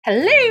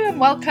Hello and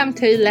welcome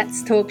to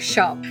Let's Talk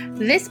Shop.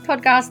 This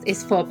podcast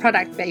is for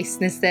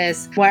product-based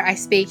businesses where I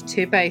speak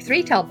to both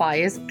retail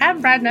buyers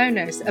and brand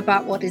owners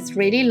about what it's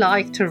really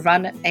like to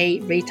run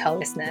a retail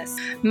business.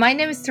 My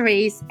name is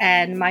Therese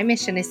and my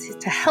mission is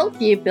to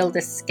help you build a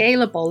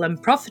scalable and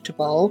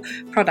profitable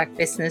product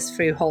business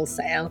through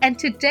wholesale. And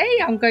today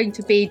I'm going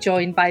to be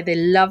joined by the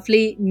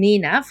lovely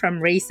Nina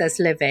from Recess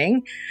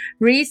Living.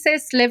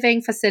 Recess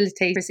Living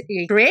facilitates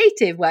a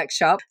creative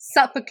workshop,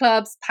 supper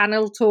clubs,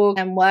 panel talk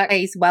and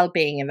workplace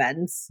well-being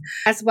events,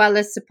 as well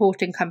as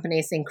supporting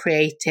companies in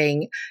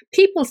creating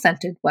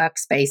people-centered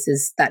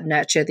workspaces that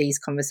nurture these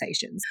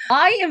conversations.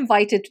 I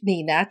invited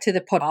Nina to the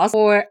podcast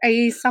for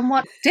a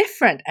somewhat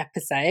different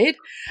episode,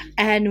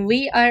 and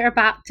we are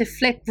about to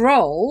flip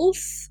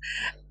roles,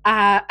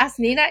 as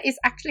Nina is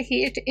actually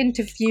here to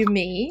interview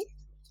me.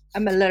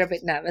 I'm a little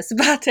bit nervous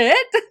about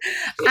it,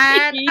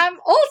 and I'm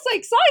also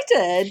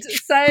excited.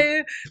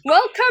 So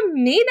welcome,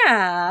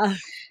 Nina.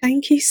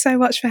 Thank you so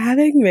much for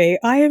having me.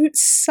 I am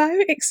so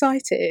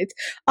excited.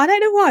 I don't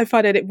know why I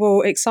find it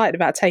more excited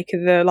about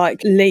taking the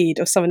lead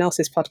of someone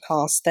else's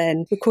podcast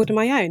than recording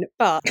my own,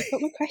 but I've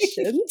got my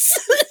questions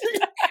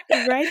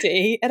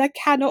ready and I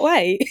cannot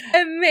wait.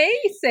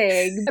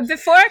 Amazing.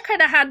 Before I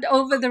kind of hand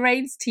over the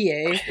reins to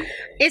you,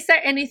 is there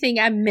anything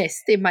I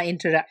missed in my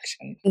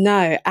introduction?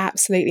 No,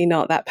 absolutely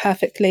not. That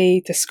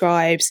perfectly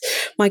describes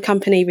my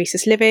company,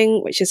 Recess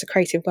Living, which is a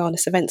creative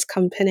wellness events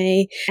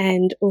company,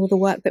 and all the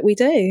work that we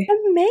do.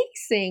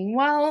 Amazing.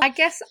 Well, I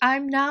guess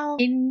I'm now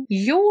in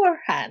your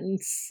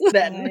hands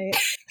then.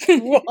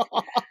 No,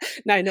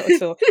 not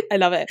at all. I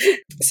love it.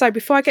 So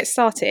before I get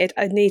started,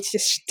 I need to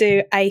just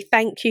do a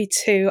thank you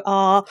to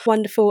our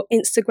wonderful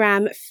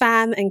Instagram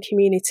fam and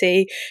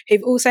community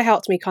who've also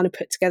helped me kind of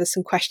put together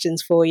some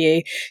questions for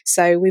you.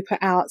 So we put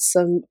out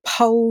some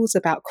polls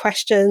about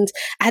questions.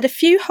 I had a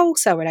few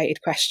wholesale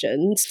related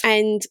questions,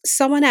 and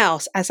someone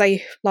else, as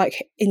they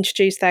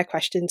introduced their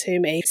question to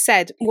me,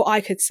 said what I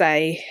could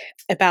say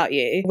about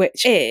you,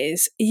 which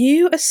is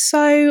you are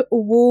so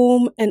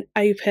warm and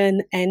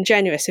open and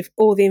generous with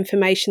all the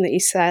information that you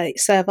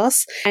serve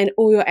us and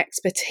all your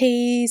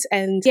expertise,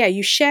 and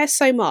you share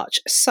so much.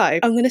 So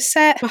I'm going to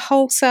set my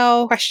wholesale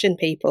question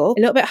people a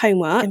little bit of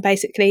homework and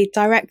basically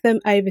direct them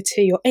over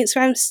to your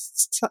Instagram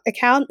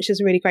account, which is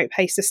a really great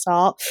place to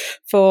start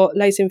for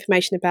loads of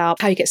information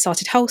about how you get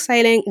started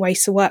wholesaling,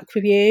 ways to work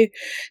with you.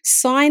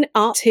 Sign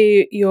up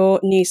to your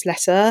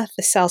newsletter,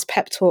 the Sales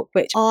Pep Talk,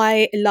 which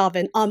I love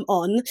and I'm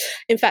on.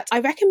 In fact, I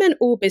recommend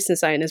all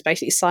business owners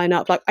basically sign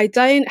up. I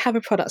don't have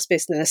a products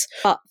business,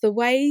 but the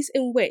ways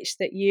in which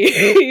that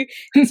you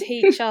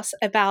teach us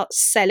about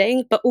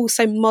selling, but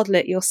also model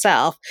it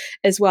yourself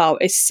as well,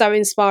 is so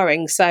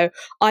inspiring. So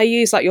I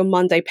use your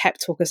Monday pep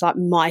talk as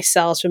my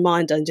sales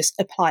reminder and just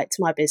apply it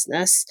to my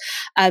business.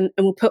 And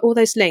we'll put all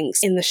those links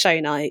in the show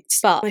notes.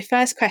 But my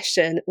first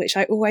question, which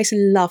I always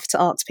love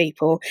to ask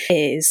people,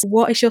 is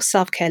what is your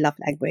self-care love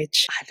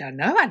language? I don't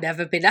know. I've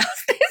never been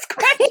asked this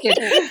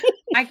question.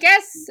 I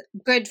guess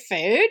good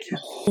food.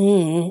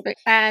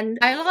 And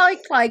I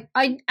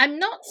I'm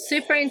not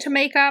super into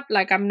makeup.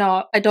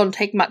 I don't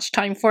take much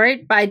time for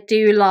it, but I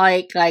do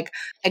like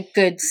a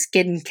good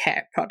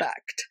skincare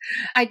product.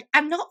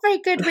 I'm not very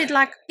good with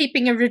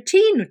keeping a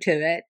routine to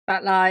it,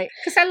 but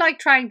because I like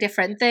trying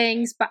different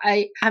things, but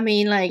I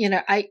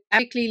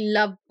actually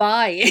love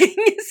buying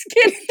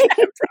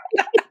skincare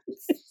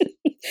products.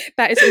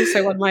 That is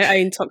also one of my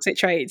own toxic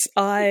traits.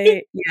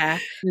 I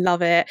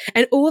love it.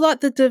 And all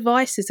the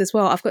devices as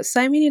well. I've got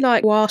so many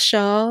gua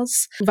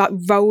shas,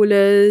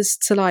 rollers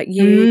to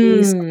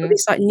use. I've got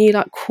these new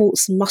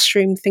quartz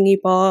mushroom thingy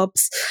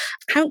bobs.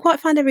 I haven't quite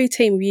found a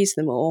routine with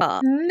using them all.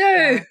 But,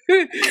 no,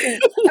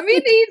 I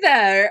mean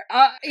neither.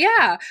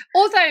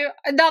 Although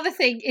another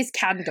thing is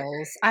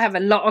candles. I have a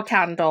lot of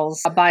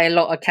candles. I buy a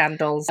lot of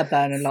candles. I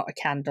burn a lot of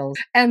candles.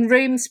 And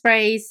room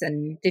sprays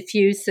and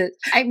diffusers.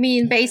 I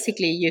mean,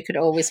 basically, you could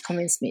always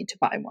convince me to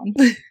buy one.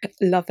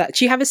 Love that.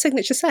 Do you have a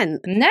signature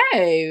scent? No,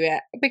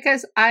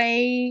 because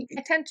I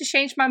tend to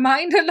change my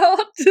mind a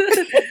lot.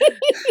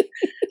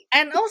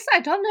 And also,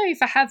 I don't know if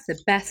I have the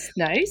best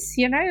nose,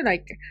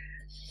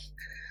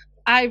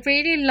 I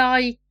really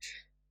like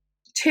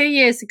 2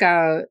 years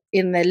ago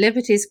in the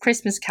Liberty's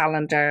Christmas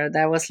calendar,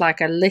 there was a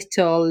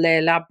little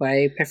Le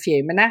Labo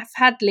perfume, and I've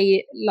had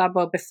Le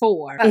Labo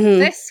before, but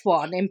this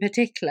one in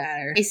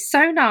particular is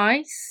so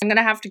nice. I'm going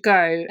to have to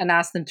go and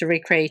ask them to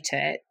recreate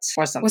it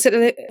or something. Was it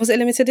a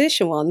limited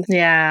edition one?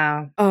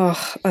 Yeah.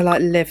 Oh, I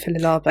live for Le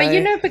Labo.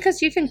 But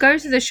because you can go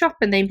to the shop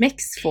and they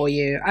mix for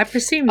you. I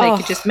presume they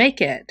could just make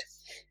it.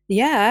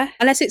 Yeah,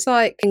 unless it's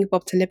King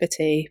Bob to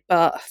Liberty,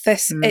 but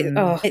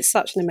it's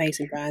such an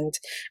amazing brand.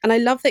 And I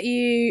love that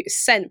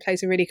scent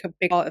plays a really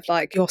big part of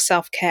your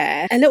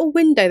self-care. A little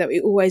window that we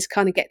always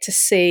kind of get to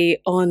see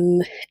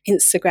on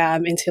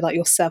Instagram into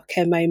your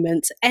self-care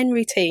moments and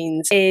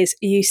routines is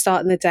you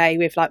starting the day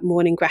with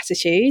morning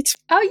gratitude.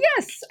 Oh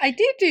yes, I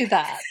do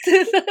that.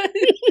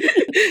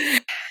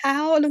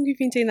 How long have you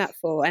been doing that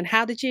for? And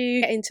how did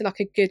you get into a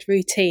good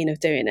routine of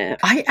doing it?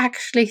 I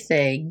actually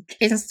think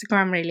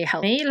Instagram really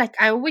helped me.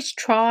 I always always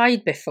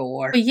tried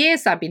before. For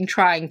years, I've been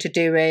trying to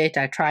do it.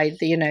 I tried,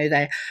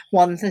 the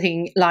one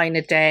thing line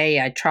a day.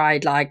 I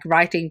tried like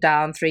writing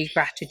down 3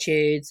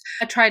 gratitudes.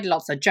 I tried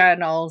lots of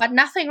journals, but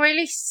nothing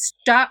really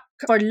stuck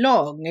for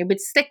long. It would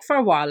stick for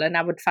a while and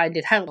I would find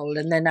it helpful,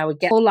 and then I would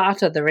get all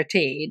out of the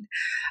routine.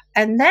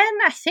 And then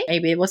I think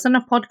maybe it was on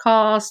a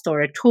podcast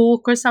or a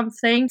talk or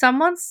something.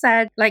 Someone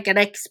said, like an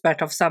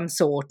expert of some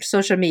sort,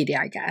 social media,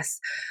 I guess,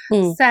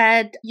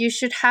 said you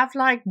should have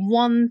like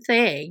one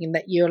thing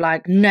that you're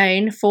like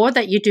known for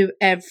that you do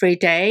every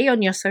day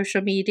on your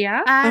social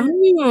media.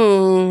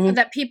 And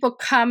that people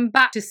come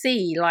back to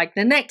see like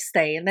the next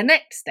day and the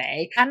next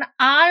day. And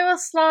I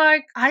was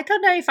like, I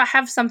don't know if I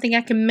have something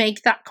I can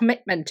make that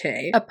commitment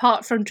to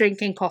apart from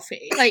drinking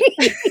coffee. Like,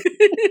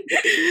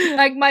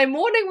 like my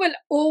morning will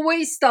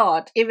always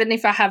start, even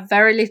if I have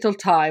very little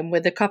time,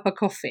 with a cup of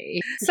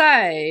coffee. So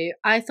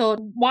I thought,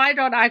 why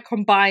don't I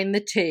combine the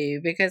two?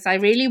 Because I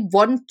really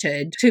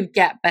wanted to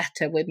get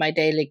better with my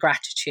daily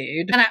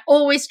gratitude. And I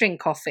always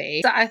drink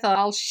coffee. So I thought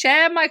I'll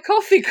share my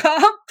coffee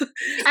cup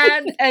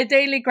and a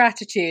daily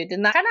gratitude.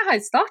 And that's kind of how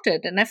it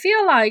started. And I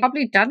feel like I've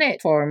probably done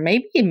it for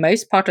maybe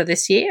most part of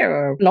this year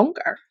or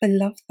longer. I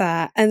love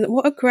that. And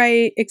what a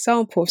great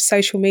example of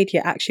social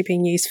media actually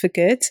being used for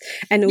good,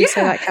 and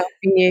also like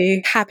helping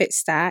you habit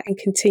stack and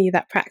continue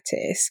that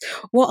practice.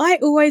 What I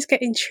always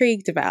get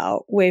intrigued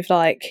about with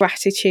like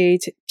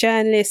gratitude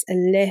journalists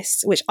and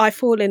lists, which I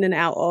fall in and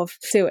out of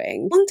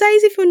doing, on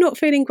days if you're not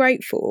feeling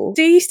grateful,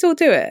 do you still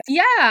do it?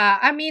 Yeah,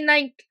 I mean,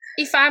 like,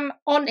 if I'm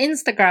on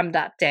Instagram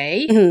that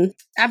day,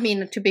 I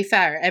mean, to be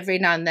fair, every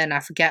now and then I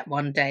forget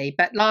one day,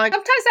 but like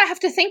sometimes I have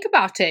to think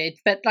about it.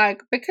 But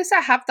like, because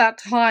I have that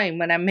time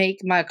when I make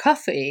my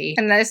coffee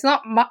and there's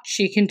not much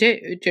you can do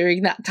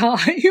during that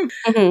time,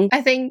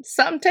 I think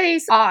some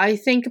days I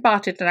think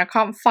about it and I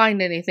can't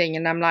find anything.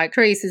 And I'm like,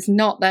 Therese, it's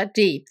not that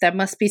deep. There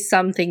must be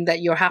something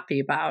that you're happy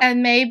about.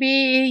 And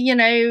maybe,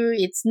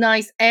 it's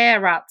nice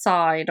air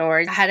outside, or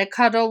I had a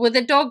cuddle with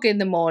a dog in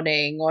the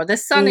morning, or the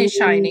sun is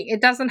shining.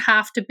 It doesn't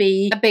have to be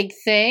a big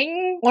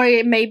thing, or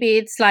maybe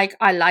it's like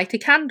I light a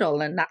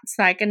candle and that's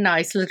like a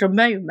nice little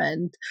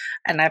moment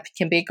and I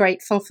can be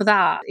grateful for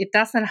that. It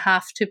doesn't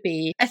have to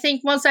be. I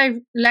think once I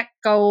let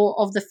go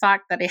of the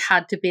fact that it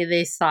had to be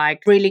this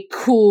like really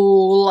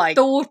cool, like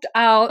thought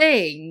out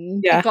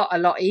thing, it got a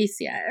lot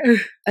easier.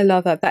 I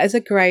love that. That is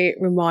a great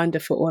reminder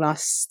for all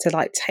us to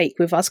like take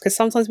with us, because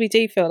sometimes we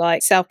do feel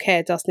like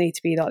self-care does need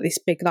to be like this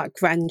big like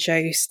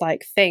grandiose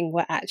like thing,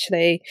 where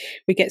actually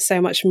we get so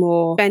much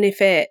more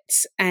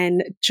benefits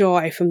and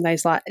joy from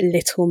those like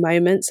little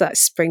moments that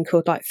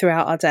sprinkled like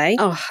throughout our day.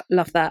 Oh,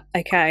 love that.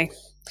 Okay,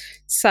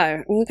 so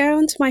I'm going to go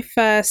on to my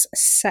first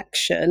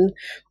section,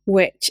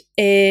 which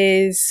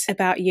is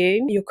about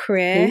you, your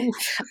career.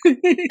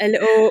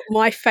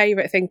 My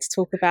favourite thing to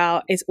talk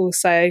about is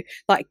also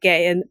like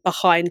getting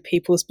behind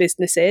people's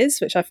businesses,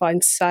 which I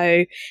find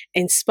so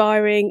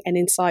inspiring and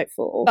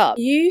insightful. But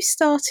you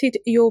started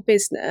your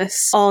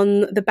business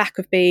on the back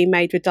of being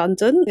made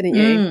redundant, didn't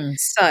you?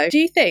 So do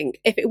you think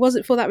if it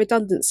wasn't for that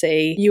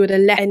redundancy, you would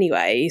have left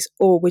anyways,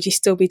 or would you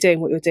still be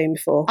doing what you were doing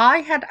before? I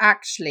had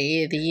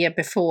actually the year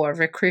before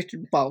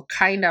recruited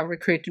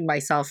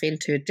myself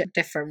into a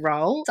different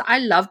role. So I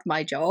loved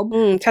my job.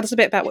 Tell us a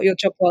bit about what your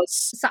job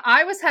was. So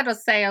I was head of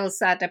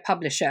sales at a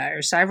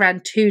publisher. So I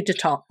ran 2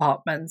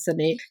 departments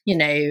and,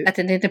 at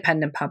an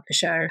independent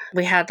publisher.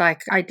 We had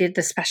I did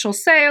the special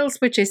sales,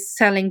 which is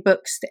selling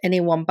books to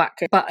anyone but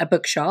a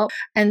bookshop.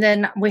 And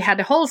then we had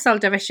a wholesale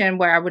division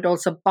where I would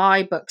also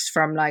buy books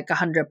from like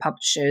 100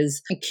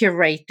 publishers and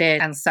curate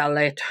it and sell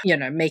it,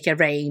 make a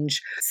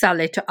range, sell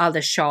it to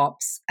other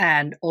shops,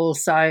 and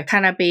also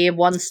kind of be a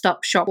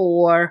one-stop shop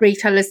for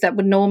retailers that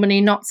would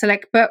normally not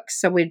select books.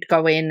 So we'd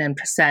go in and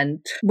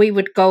present. We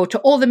would go to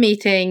all the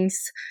meetings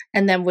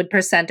and then would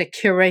present a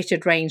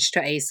curated range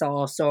to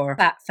ASOS or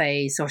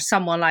Fatface or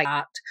someone like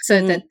that,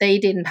 so that they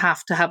didn't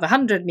have to have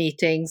 100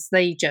 meetings.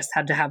 They just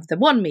had to have the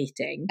one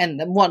meeting and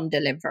the one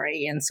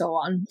delivery and so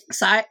on.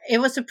 So it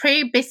was a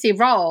pretty busy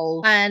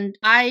role, and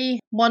I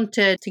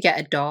wanted to get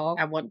a dog.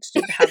 I wanted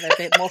to have a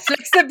bit more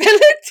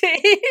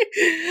flexibility.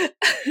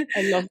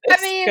 I love this.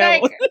 I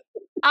mean,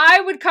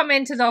 I would come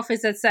into the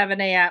office at 7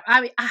 a.m.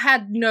 I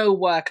had no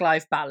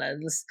work-life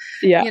balance.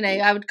 Yeah.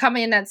 I would come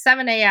in at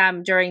 7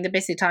 a.m. during the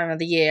busy time of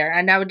the year,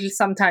 and I would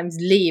sometimes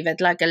leave at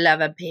like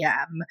 11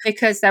 p.m.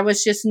 because there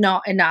was just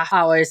not enough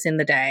hours in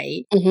the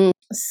day.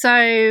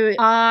 So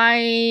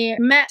I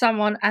met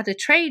someone at a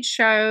trade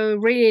show,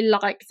 really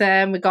liked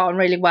them. We got on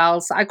really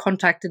well. So I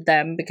contacted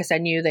them because I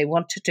knew they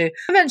wanted to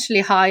eventually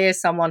hire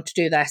someone to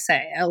do their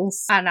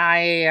sales. And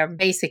I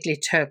basically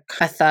took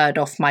a third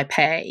of my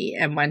pay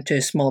and went to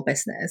a small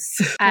business.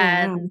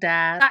 And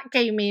that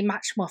gave me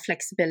much more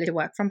flexibility to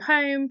work from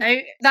home. So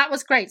that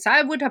was great. So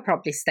I would have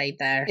probably stayed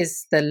there,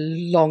 is the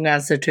long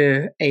answer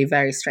to a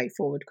very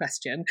straightforward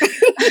question.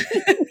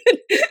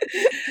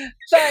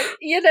 But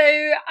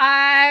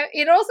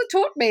it also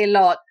taught me a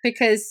lot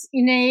because,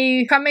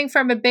 coming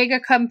from a bigger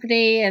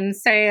company and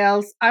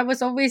sales, I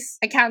was always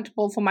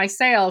accountable for my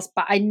sales,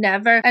 but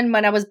and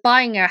when I was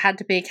buying, I had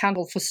to be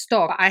accountable for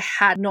stock.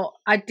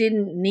 I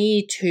didn't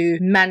need to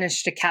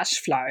manage the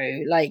cash flow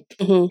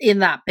in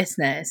that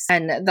business.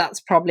 And that's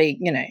probably,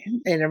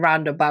 in a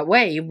roundabout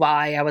way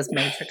why I was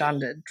made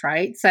redundant,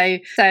 right? So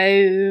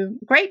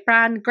great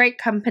brand, great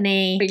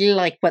company, really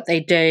like what they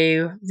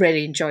do,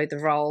 really enjoy the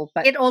role.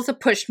 But it also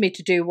pushed me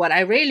to do what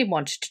I really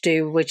wanted to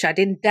do, which I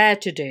didn't dare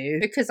to do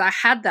because I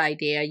had the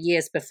idea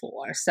years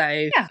before. So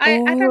yeah, I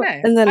don't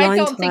know. I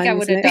don't think I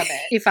would have done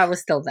it if I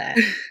was still there.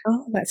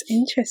 Oh, that's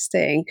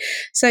interesting.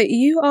 So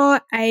you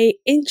are a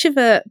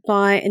introvert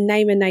by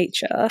name and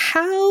nature.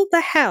 How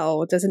the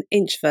hell does an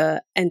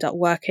introvert end up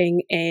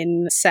working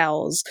in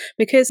sales?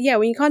 Because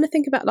when you kind of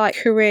think about like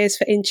careers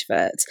for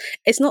introverts,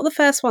 it's not the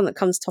first one that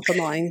comes top of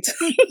mind.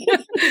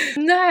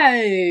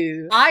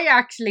 No, I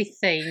actually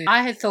think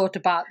I had thought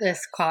about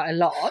this quite a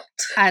lot,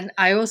 and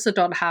I also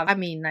don't have,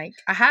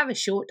 I have a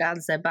short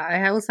answer, but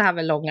I also have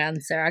a long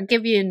answer. I'll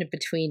give you an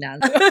in-between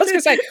answer. I was going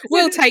to say,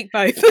 we'll take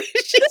both.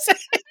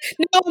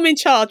 No, I'm in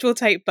charge, we'll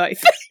take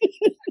both.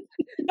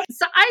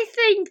 So I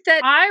think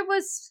that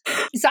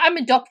I'm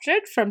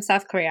adopted from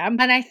South Korea.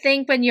 And I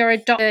think when you're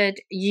adopted,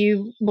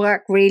 you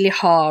work really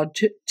hard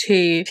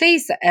to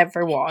please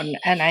everyone.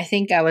 And I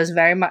think I was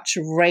very much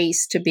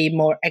raised to be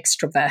more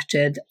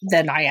extroverted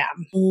than I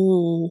am.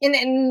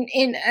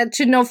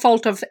 To no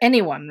fault of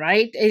anyone,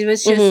 right? It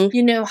was just,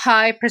 how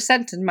I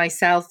presented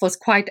myself was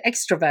quite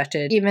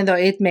extroverted, even though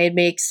it made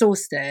me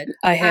exhausted.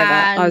 I hear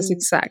that. I was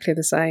exactly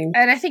the same.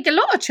 And I think a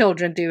lot of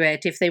children do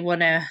it if they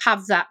want to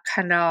have that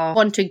kind of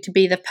wanting to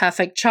be the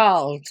perfect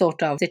child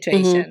sort of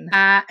situation.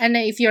 And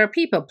if you're a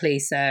people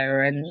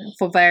pleaser and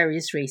for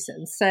various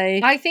reasons. So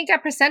I think I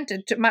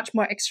presented much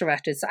more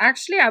extroverted. So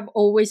actually I've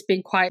always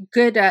been quite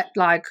good at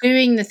like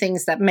doing the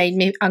things that made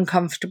me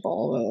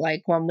uncomfortable.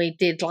 Like when we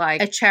did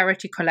like a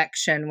charity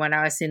collection when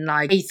I was in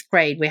like 8th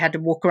grade, we had to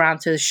walk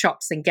around to the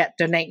shops and get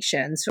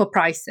donations for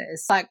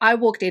prizes. Like I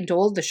walked into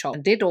all the shops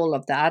and did all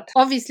of that.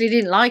 Obviously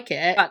didn't like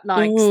it, but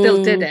like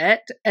still did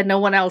it and no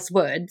one else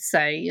would. So,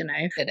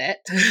 did it.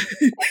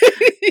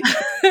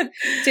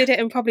 Did it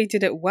and probably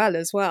did it well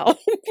as well.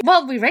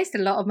 Well, we raised a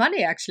lot of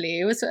money actually.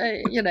 It was,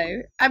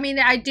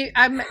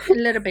 I'm a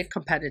little bit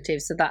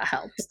competitive, so that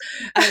helps.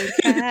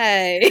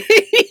 Okay.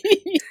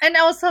 And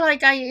also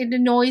it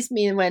annoys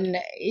me when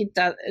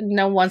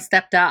no one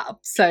stepped up,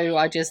 so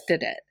I just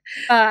did it.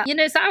 So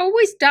I've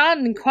always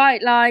done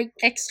quite like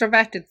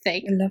extroverted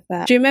things. I love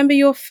that. Do you remember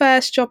your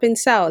first job in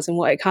sales and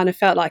what it kind of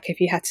felt like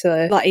if you had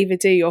to like either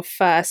do your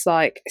first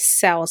like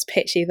sales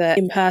pitch either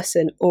in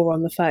person or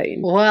on the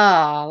phone?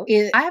 Well,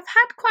 I have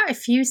had quite a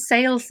few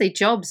salesy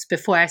jobs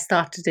before I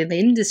started in the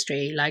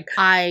industry. Like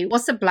I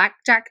was a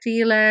blackjack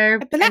dealer.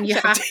 A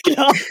blackjack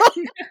dealer?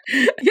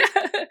 Yeah.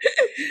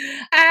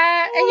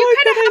 And you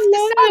kind of have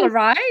to sell,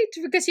 right?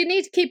 Because you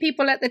need to keep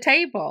people at the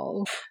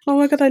table. Oh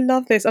my God, I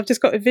love this. I've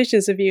just got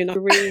visions of you in a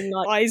green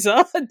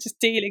visor just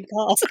dealing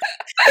cards.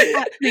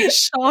 Absolute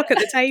shark at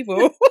the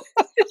table.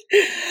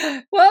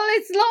 Well,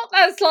 it's not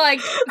as like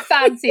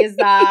fancy as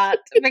that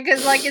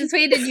because like in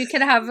Sweden you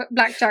can have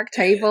blackjack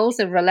tables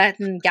and roulette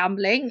and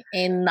gambling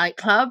in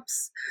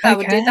nightclubs. I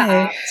would do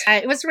that.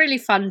 It was a really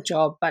fun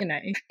job, but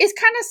it's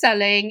kind of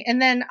selling.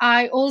 And then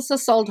I also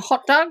sold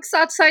hot dogs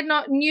outside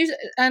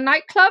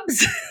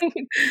nightclubs.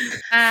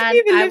 And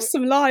you even lived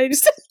some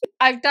lives.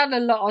 I've done a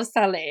lot of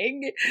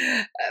selling.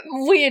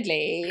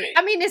 Weirdly,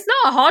 it's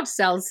not a hard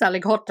sell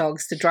selling hot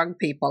dogs to drunk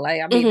people.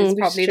 It's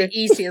probably the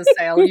easiest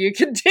sale you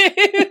can do.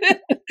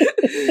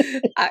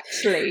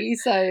 Actually,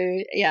 so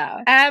yeah.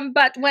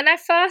 But when I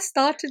first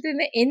started in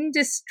the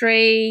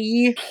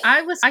industry,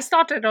 I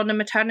started on a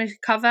maternity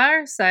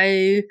cover. So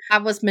I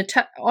was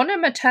on a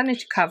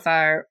maternity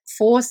cover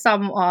for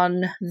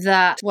someone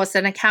that was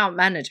an account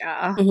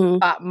manager,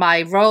 but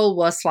my role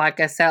was like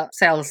a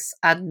sales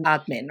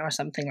admin or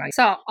something like that.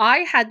 So I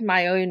had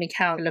my own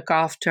account to look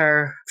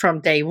after from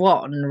day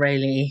one,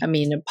 really.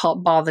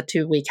 Bar the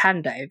 2-week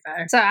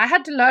handover. So I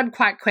had to learn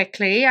quite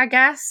quickly, I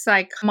guess.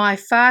 Like my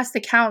first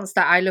accounts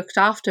that I looked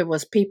after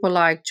was people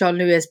like John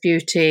Lewis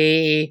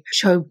Beauty,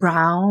 Joe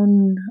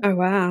Brown. Oh,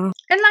 wow.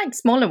 And like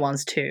smaller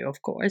ones too,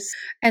 of course.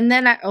 And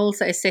then I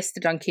also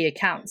assisted on key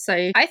accounts. So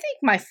I think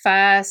my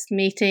first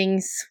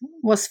meetings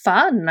was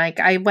fun. Like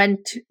I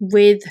went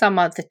with some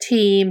of the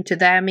team to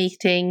their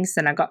meetings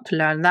and I got to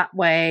learn that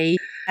way.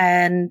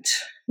 And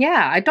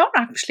yeah, I don't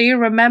actually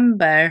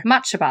remember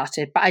much about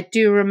it, but I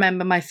do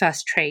remember my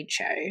first trade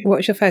show. What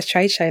was your first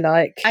trade show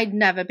like? I'd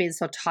never been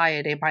so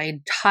tired in my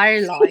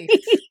entire life.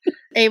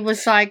 It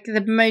was like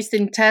the most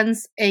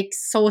intense,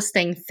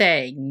 exhausting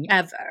thing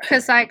ever.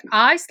 Because like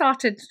I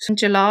started in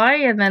July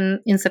and then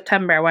in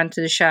September I went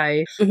to the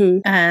show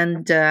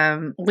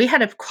and we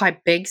had a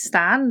quite big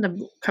stand,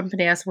 the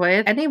company I was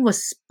with. And it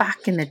was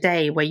back in the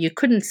day where you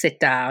couldn't sit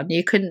down.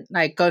 You couldn't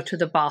like go to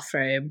the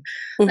bathroom.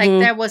 Like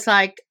there was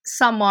like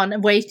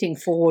someone waiting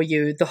for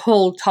you the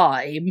whole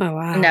time. Oh,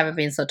 wow. I've never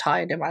been so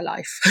tired in my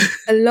life.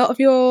 A lot of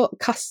your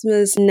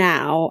customers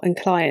now and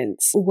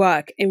clients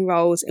work in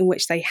roles in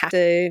which they have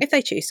to, if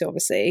they choose to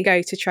obviously,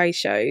 go to trade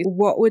shows.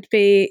 What would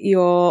be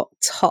your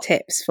top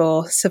tips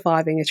for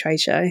surviving a trade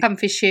show?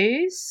 Comfy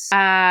shoes,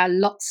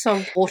 lots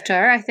of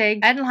water, I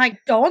think, and like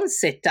don't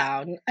sit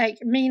down. I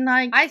mean,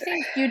 like I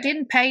think you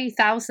didn't pay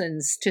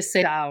thousands to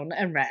sit down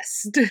and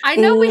rest. I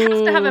know we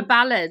have to have a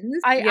balance.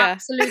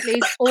 Absolutely,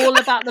 it's all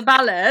about the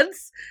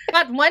balance.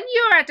 But when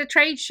you're at a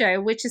trade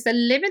show, which is a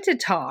limited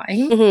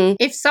time,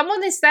 if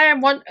someone is there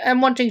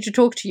and wanting to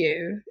talk to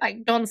you,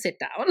 like don't sit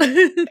down.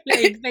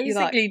 Like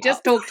basically,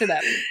 just talk to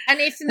them. And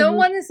if no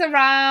one is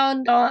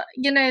around,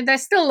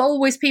 there's still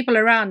always people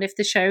around if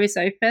the show is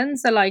open.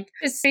 So like,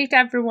 just treat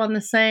everyone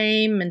the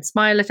same and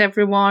smile at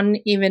everyone.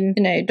 Even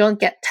don't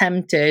get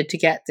tempted to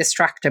get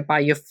distracted by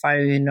your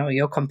phone or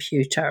your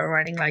computer or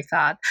anything like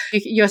that.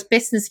 Your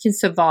business can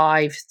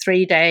survive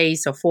 3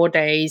 days or 4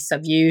 days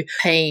of you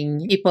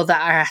paying people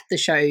that are at the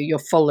show your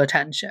full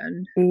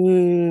attention.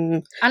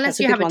 Unless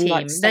you have a team,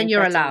 like then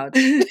you're allowed.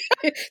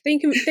 then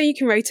you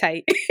can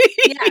rotate.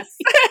 Yes.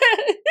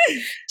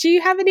 Do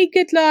you have any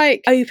good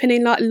like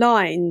opening like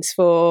lines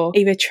for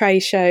either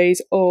trade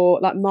shows or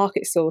like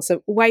market stalls?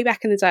 So way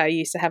back in the day, I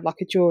used to have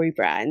like a jewelry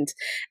brand,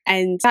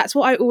 and that's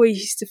what I always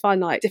used to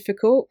find like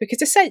difficult,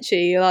 because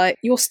essentially like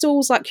your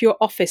stall's like your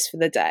office for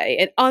the day,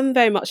 and I'm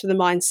very much of the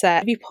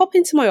mindset, if you pop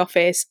into my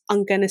office,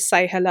 I'm gonna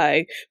say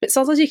hello. But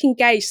sometimes you can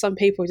gauge some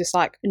people just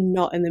like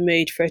not in the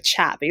mood for a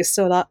chat, but you're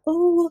still like,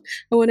 oh,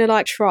 I want to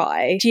like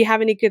try. Do you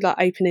have any good like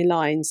opening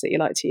lines that you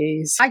like to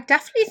use? I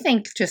definitely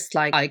think just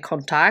like eye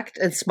contact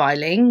and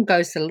smiling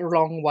goes a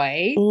long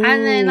way.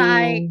 And then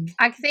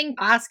I think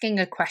asking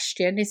a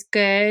question is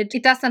good.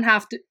 It doesn't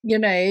have to,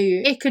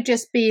 it could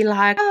just be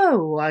like,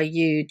 oh, do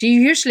you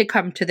usually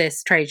come to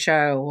this trade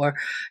show, or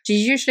do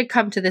you usually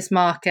come to this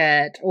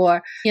market?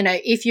 Or,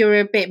 if you're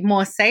a bit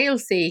more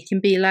salesy, it can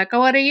be like, oh,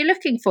 what are you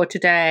looking for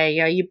today?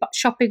 Are you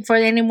shopping for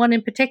anyone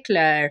in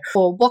particular?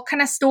 Or what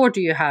kind of store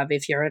do you have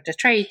if you're at a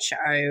trade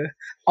show?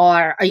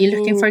 Or are you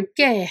looking for a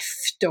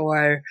gift? Or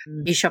are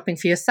you shopping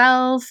for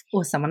yourself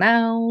or someone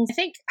else? I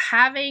think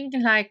having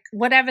like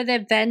whatever the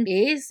event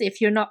is,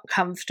 if you're not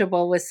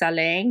comfortable with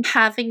selling,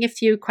 having a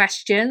few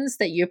questions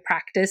that you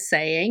practice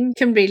saying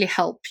can really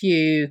help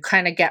you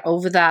kind of get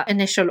over that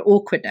initial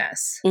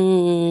awkwardness.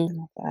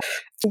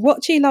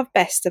 What do you love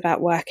best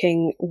about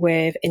working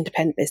with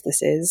independent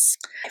businesses?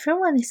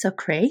 Everyone is so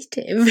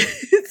creative.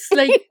 It's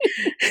like,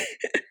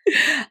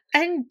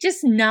 and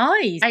just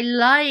nice. I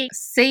like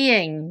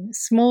seeing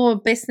small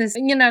business,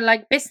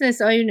 like business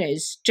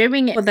owners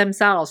doing it for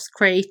themselves,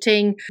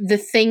 creating the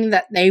thing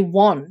that they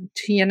want,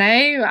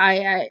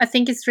 I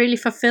think it's really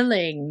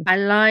fulfilling.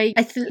 I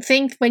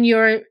think when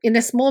you're in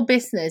a small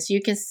business,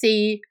 you can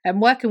see,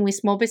 and working with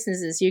small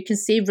businesses, you can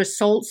see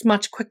results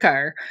much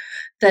quicker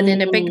than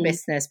in a big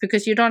business,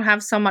 because you don't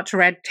have so much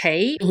red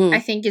tape. I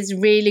think it's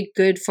really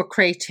good for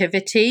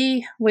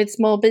creativity with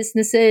small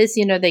businesses.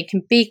 They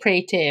can be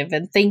creative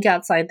and think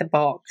outside the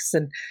box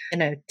and,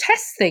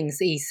 test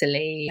things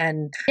easily.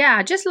 And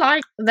I just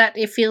like that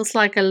it feels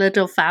like a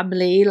little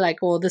family, like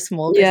all the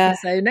small business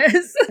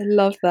owners. I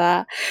love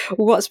that.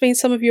 What's been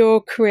some of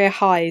your career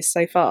highs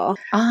so far?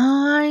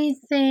 I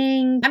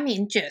think,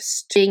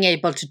 just being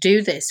able to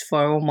do this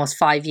for almost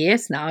 5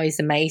 years now is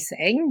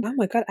amazing. Oh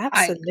my God,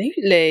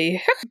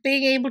 absolutely.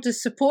 Being able to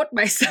support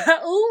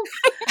myself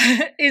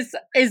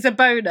is a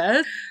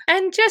bonus.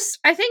 And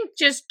I think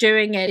just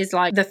doing it is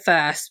like the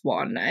first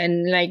one,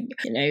 and like,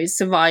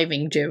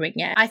 surviving doing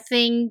it. I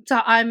think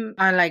that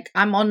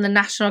I'm on the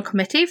national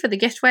committee for the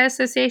Giftware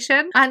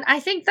Association, and I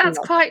think that's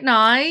quite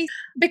nice,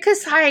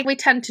 because we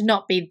tend to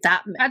not be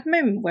that, at the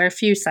moment we're a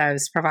few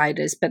service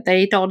providers, but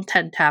they don't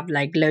tend to have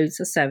like loads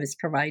of service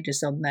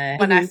providers on there.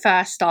 When I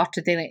first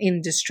started in the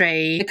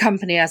industry, the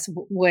company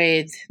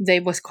they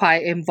was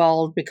quite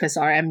involved because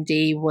our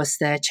MD was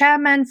the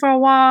chairman for a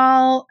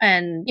while,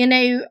 and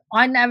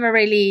I never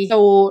really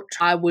thought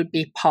I would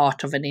be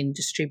part of an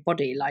industry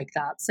body like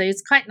that, so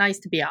it's quite nice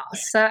to be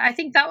asked. So I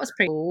think that was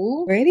pretty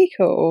cool. Really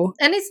cool.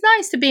 And it's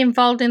nice to be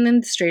involved in the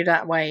industry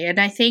that way. And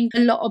I think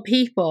a lot of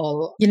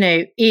people,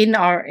 in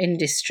our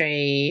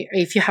industry,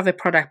 if you have a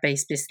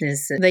product-based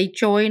business, they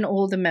join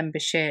all the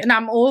membership, and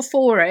I'm all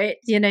for it,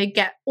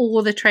 get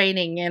all the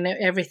training and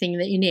everything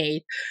that you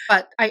need.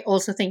 But I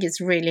also think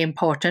it's really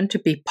important to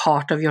be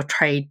part of your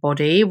trade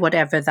body,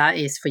 whatever that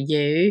is for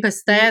you,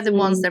 because they're the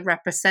ones that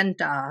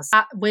represent us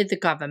with the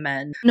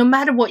government. No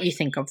matter what you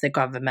think of the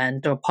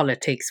government or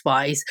politics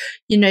wise,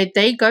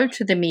 they go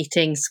to the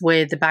meetings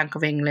with the Bank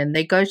of England,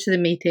 they go to the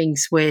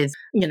meetings with,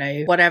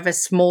 whatever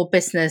small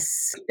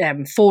business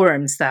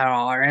forums there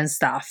are and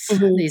stuff,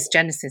 these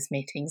Genesis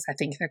meetings, I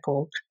think they're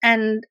called.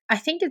 And I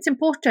think it's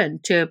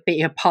important to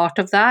be a part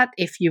of that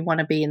if you want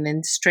to be in the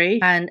industry.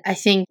 And I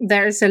think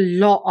there's a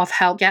lot of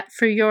help get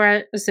through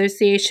your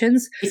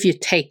associations if you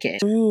take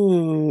it.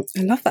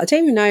 I love that. I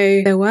didn't even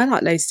know there were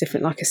like loads of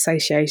different like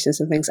associations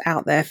and things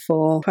out there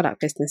for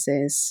product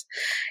businesses.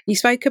 You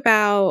spoke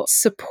about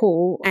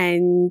support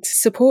and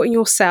supporting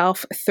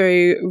yourself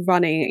through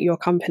running your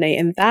company,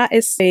 and that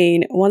has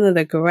been one of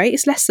the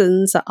greatest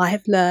lessons that I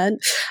have learned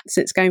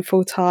since going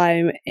full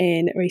time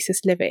in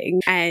recess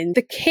living. And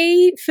the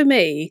key for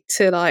me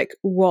to like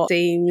what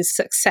seems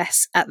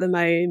success at the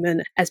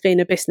moment as being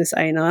a business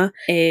owner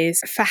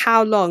is for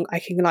how long I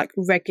can like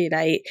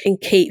regulate and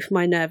keep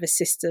my nervous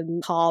system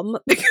calm,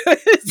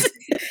 because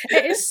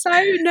it is so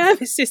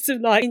nervous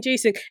system like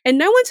inducing. And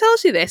no one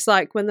tells you this,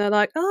 like when they're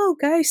like, oh,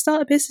 go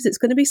start a business, it's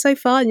going to be so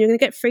fun, you're going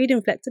to get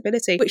freedom,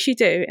 flexibility, which you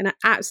do, and I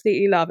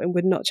absolutely love and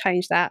would not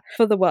change that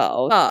for the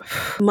world. But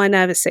my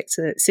nervous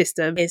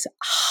system is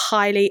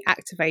highly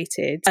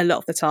activated a lot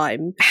of the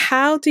time.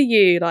 How do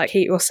you like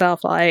keep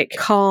yourself like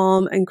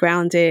calm and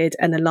grounded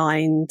and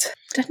aligned?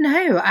 I don't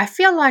know. I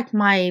feel like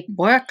my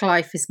work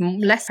life is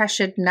less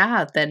pressured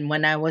now than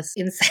when I was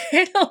in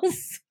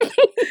sales.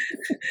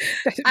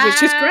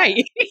 Which is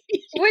great.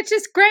 Which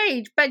is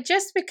great, but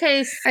just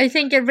because I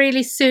think it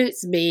really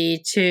suits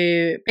me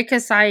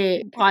because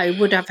I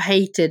would have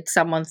hated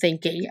someone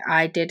thinking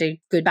I did a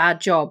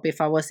bad job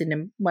if I was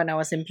when I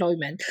was in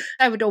employment.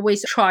 I would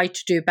always try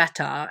to do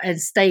better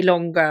and stay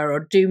longer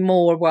or do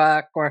more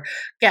work or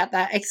get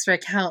that extra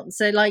account.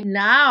 So like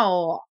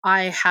now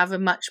I have a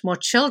much more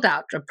chilled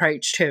out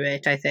approach to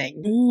it, I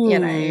think. You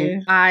know,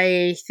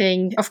 I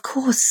think, of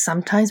course,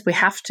 sometimes we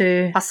have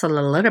to hustle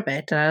a little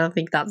bit, and I don't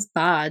think that's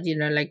bad. You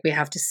know, like we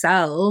have to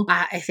sell.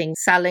 I think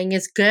selling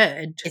is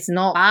good. It's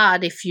not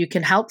bad if you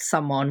can help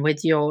someone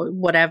with your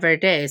whatever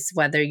it is,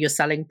 whether you're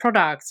selling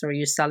products or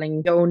you're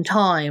selling your own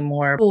time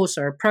or a course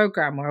or a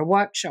program or a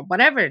workshop,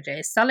 whatever it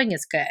is, selling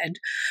is good.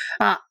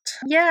 But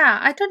yeah,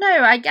 I don't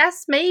know. I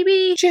guess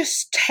maybe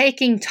just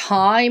taking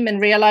time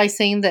and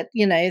realizing that,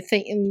 you know,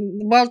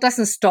 the world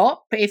doesn't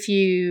stop if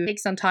you take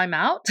some time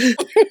out.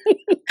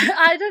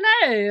 I don't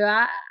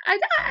know.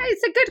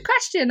 It's a good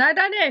question. I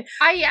don't know.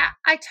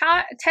 I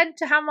tend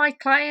to have my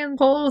client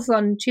calls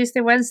on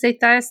Tuesday, Wednesday,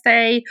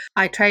 Thursday.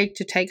 I try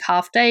to take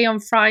half day on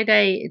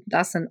Friday. It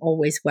doesn't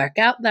always work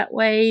out that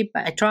way,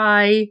 but I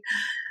try.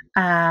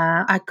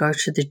 I go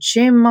to the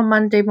gym on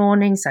Monday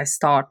mornings. I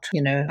start,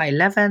 at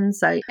 11.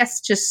 So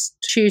that's just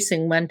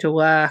choosing when to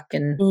work.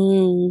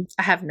 And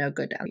I have no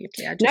good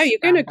answer. No, you're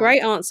doing a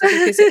great answer,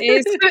 because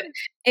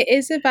it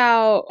is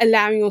about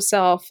allowing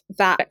yourself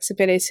that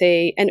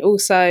flexibility, and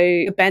also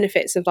the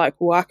benefits of like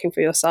working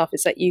for yourself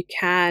is that you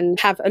can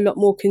have a lot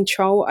more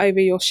control over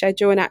your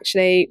schedule. And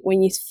actually,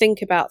 when you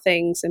think about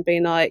things and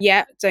being like,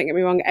 yeah, don't get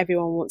me wrong,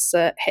 everyone wants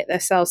to hit their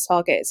sales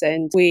targets,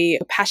 and we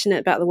are passionate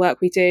about the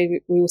work we do.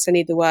 We also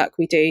need the work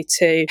we do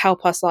to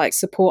help us like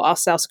support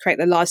ourselves, create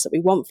the lives that we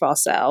want for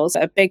ourselves.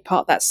 A big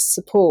part of that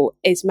support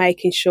is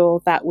making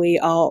sure that we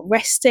are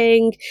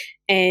resting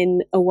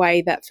in a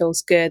way that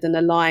feels good and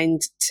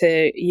aligned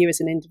to you as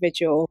an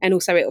individual. And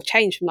also it'll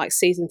change from like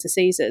season to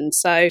season.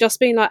 So just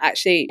being like,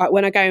 actually, like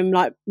when I go and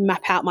like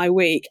map out my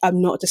week,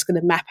 I'm not just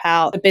going to map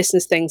out the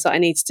business things that I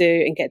need to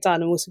do and get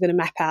done. I'm also going to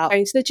map out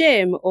going to the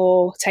gym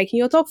or taking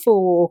your dog for a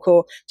walk,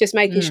 or just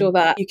making sure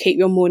that you keep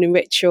your morning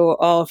ritual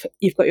of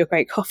you've got your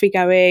great coffee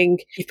going,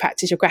 you've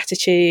practiced your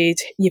gratitude,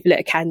 you've lit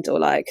a candle.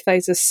 Like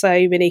those are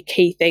so many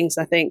key things.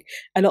 I think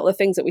a lot of the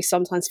things that we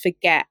sometimes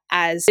forget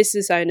as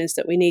business owners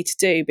that we need to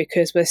do,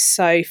 because we're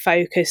so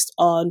focused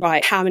on,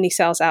 right, how many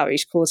sales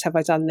outreach calls have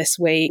I done this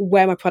week?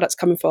 Where are my products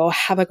coming from?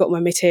 Have I got my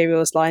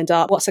materials lined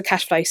up? What's the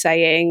cash flow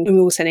saying? And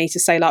we also need to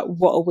say, like,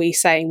 what are we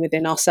saying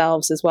within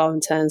ourselves as well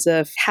in terms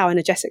of how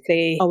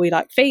energetically are we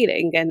like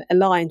feeling and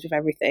aligned with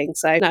everything?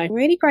 So no,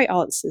 really great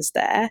answers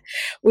there.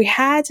 We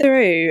had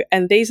through,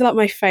 and these are like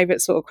my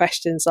favorite sort of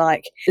questions,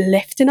 like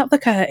lifting up the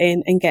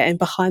curtain and getting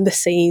behind the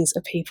scenes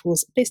of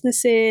people's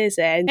businesses.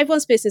 And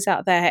everyone's business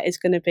out there is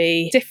going to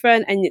be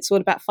different, and it's all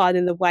about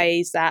finding the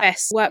ways that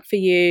best work for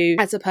you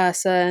as a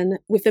person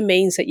with the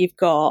means that you've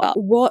got.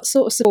 What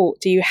sort of support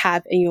do you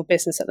have in your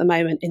business at the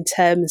moment in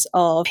terms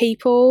of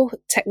people,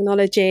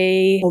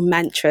 technology, or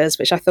mantras,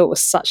 which I thought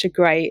was such a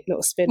great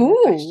little spin on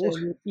the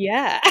question.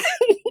 Yeah.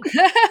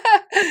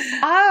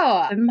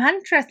 Oh, the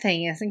mantra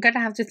thing is, I'm going to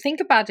have to think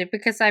about it,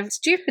 because I've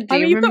stupidly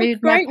you've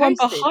removed got a great my one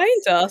Post-its.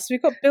 behind us.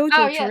 We've got Build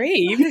Your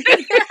Dream.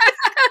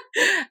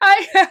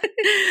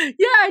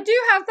 I do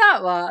have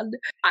that one.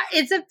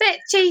 It's a bit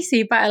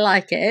cheesy, but I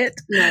like it.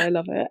 No, I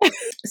love it.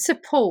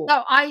 Support.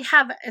 So I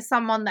have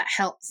someone that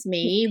helps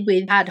me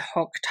with ad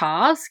hoc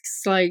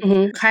tasks, like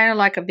kind of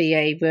like a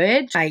VA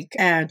would, like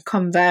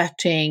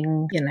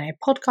converting,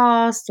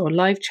 podcasts or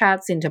live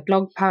chats into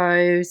blog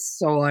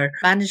posts, or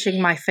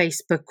managing my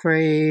Facebook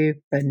group,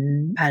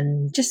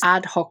 and just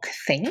ad hoc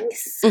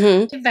things.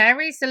 It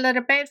varies a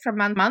little bit from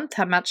month to month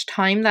how much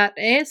time that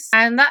is,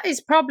 and that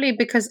is probably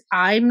because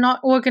I'm not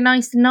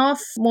organized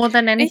enough more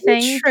than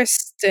anything.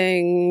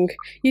 Interesting.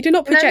 You do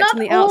not project on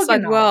the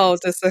outside world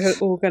as an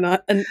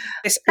organized and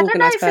I don't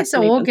know if it's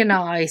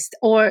organized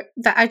or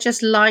that I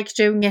just like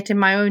doing it in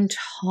my own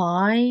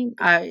time.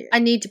 I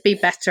need to be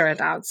better at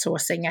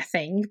outsourcing, I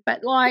think.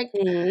 But like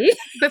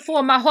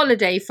before my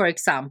holiday, for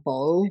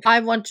example, I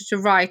wanted to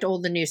write all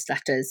the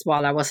newsletters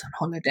while I was on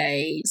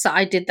holiday. So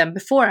I did them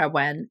before I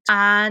went.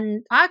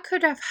 And I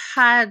could have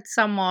had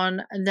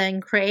someone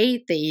then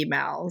create the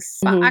emails,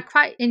 but I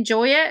quite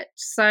enjoy it.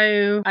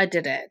 So I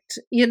did it.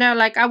 You know,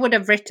 like I would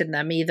have written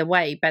them either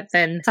way, but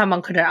then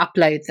someone could have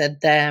uploaded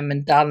them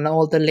and done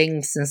all the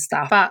links and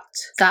stuff. But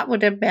that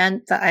would have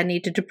meant that I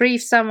needed to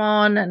brief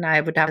someone and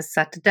I would have to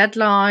set a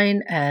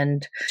deadline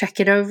and check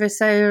it over.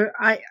 So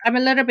I'm a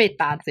little bit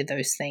bad with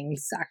those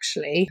things,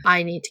 actually.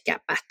 I need to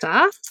get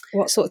better.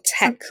 What sort of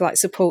tech like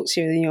supports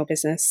you in your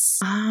business?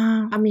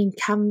 I mean,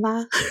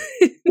 Canva.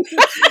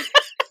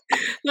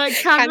 Like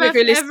Canva, Canva, if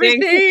you're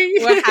listening, everything.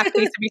 we're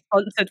happy to be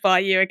sponsored by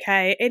you,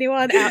 okay?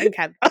 Anyone out in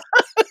Canva?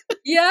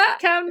 Yeah,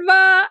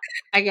 Canva.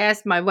 I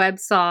guess my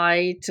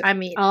website. I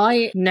mean,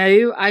 I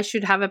know I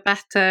should have a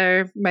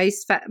better,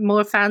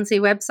 more fancy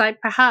website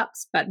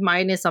perhaps, but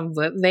mine is on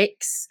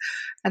Wix.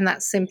 And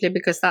that's simply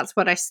because that's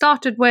what I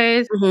started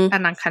with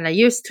and I'm kind of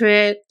used to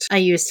it. I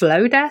use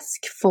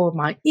Flowdesk for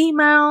my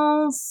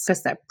emails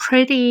because they're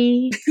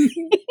pretty.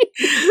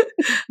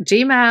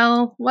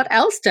 Gmail. What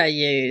else do I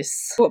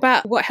use?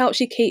 What helps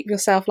you keep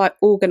yourself like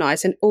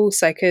organized? And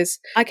also, because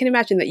I can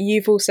imagine that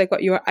you've also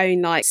got your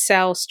own like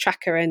sales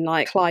tracker and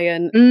like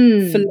client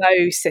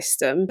flow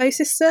system.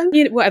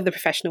 You know, whatever the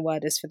professional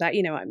word is for that,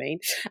 you know what I mean.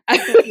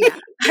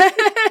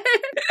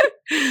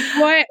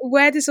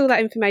 Where does all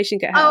that information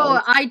get held?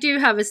 Oh, I do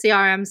have a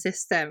CRM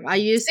system. I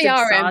use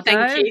CRM,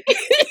 thank you.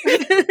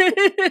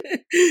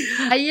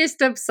 I used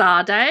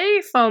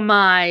Dubsado for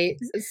my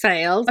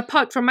sales,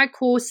 apart from my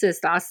courses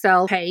that are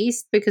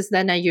self-paced, because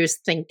then I use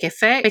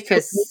Thinkific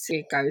because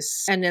it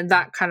goes, and then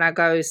that kind of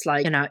goes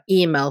like, you know,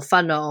 email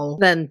funnel,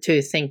 then to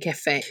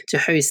Thinkific to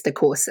host the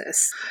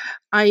courses.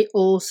 I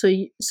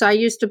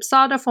use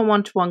Dubsado for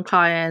one-to-one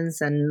clients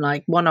and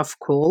like one-off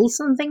calls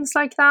and things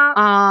like that.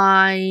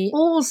 I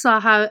also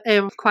have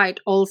quite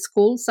old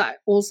school, so I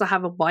also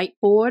have a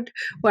whiteboard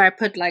where I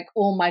put like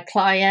all my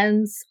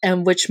clients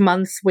and which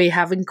months we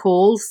have in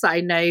calls. So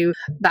I know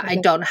that I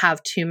don't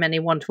have too many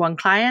one-to-one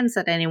clients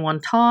at any one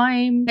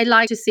time. I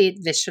like to see it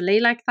visually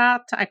like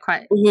that. I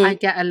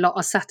get a lot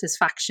of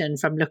satisfaction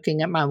from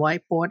looking at my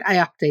whiteboard. I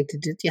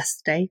updated it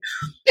yesterday.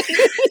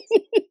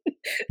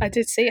 I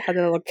did see it had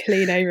a little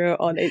clean over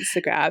on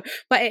Instagram,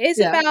 but it is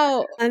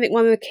about, I think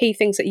one of the key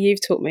things that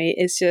you've taught me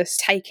is just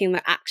taking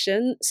the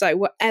action. So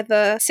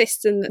whatever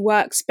system that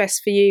works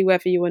best for you,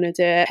 whether you want to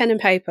do it pen and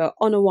paper,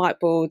 on a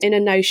whiteboard, in a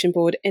Notion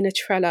board, in a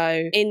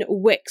Trello, in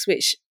Wix,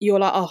 which you're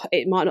like, oh,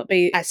 it might not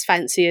be as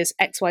fancy as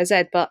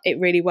XYZ, but it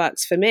really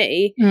works for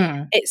me.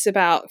 It's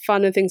about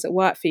finding things that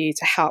work for you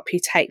to help you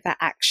take that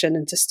action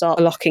and to start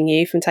blocking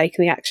you from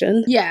taking the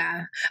action.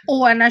 Yeah.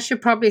 Oh, and I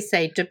should probably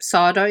say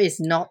Dubsado is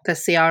not the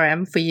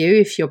CRM for you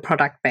if you're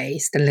product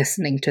based and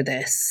listening to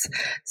this.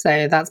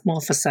 So that's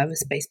more for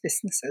service based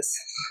businesses.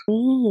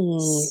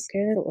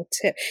 Good little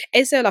tip.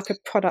 Is there like a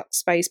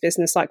product based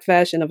business like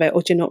version of it,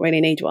 or do you not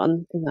really need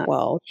one in that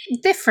world?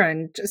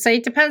 Different. So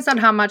it depends on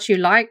how much you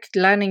like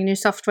learning new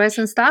softwares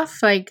and stuff.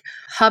 Like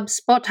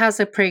HubSpot has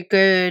a pretty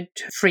good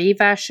free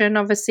version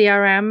of a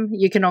CRM.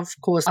 You can of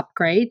course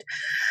upgrade.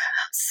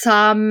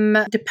 Some,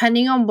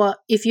 depending on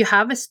if you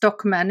have a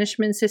stock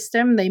management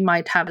system, they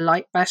might have a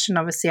light version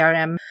of a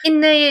CRM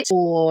in it,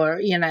 or,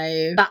 you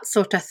know, that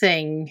sort of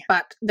thing.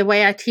 But the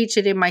way I teach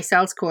it in my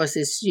sales course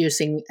is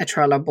using a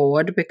Trello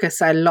board, because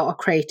a lot of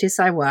creatives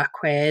I work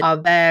with are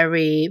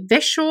very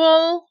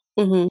visual.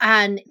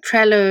 And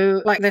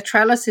Trello, like the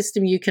Trello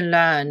system, you can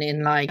learn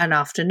in like an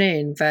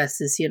afternoon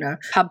versus, you know,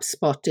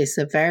 HubSpot is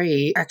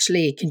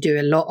actually it can do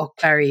a lot of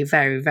very,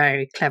 very,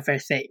 very clever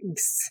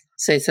things.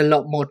 So it's a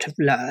lot more to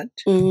learn.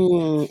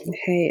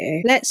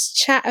 Okay. Let's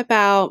chat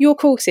about your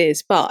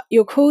courses, but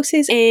your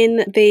courses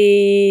in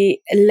the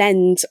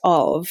lens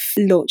of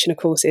launching a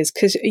courses,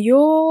 because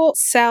your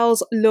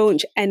sales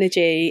launch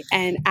energy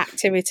and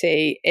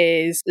activity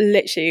is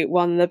literally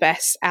one of the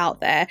best out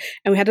there.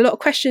 And we had a lot of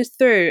questions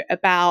through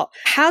about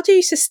how do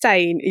you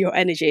sustain your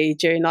energy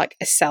during like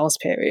a sales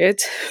period?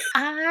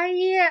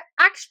 I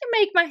actually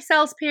make my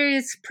sales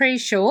periods pretty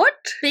short,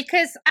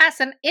 because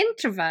as an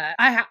introvert,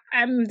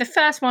 I'm the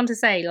first one to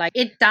say, like,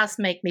 it does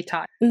make me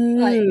tired.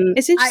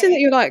 It's interesting that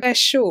you're like, they're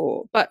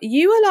short, but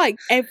you are like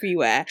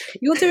everywhere.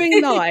 You're doing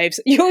lives,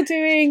 you're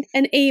doing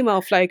an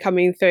email flow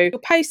coming through,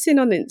 you're posting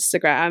on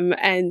Instagram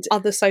and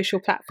other social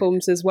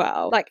platforms as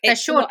well. Like, they're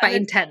short but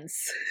intense.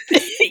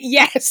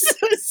 Yes.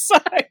 So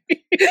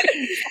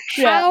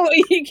How are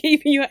you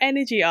keeping your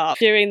energy up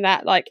during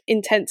that like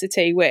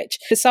intensity, which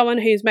for someone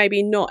who's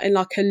maybe not in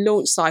like a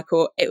launch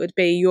cycle, it would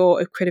be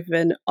your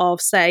equivalent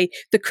of, say,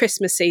 the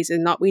Christmas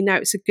season. Like we know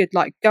it's a good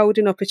like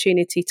golden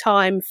opportunity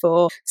time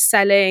for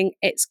selling.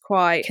 It's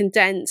quite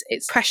condensed,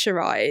 it's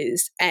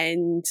pressurized,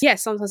 and yeah,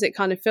 sometimes it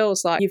kind of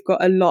feels like you've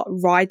got a lot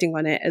riding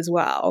on it as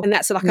well. And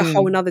that's like a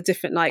whole nother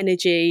different like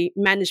energy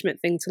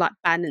management thing to like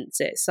balance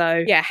it.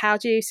 So yeah, how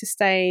do you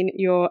sustain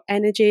your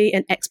energy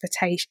and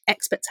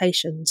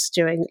expectations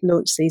during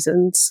launch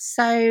seasons?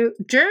 So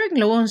during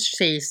launch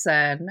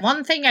season,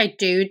 one thing I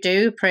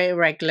do pretty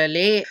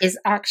regularly is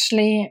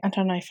actually, I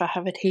don't know if I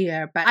have it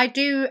here, but I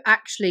do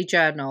actually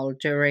journal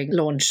during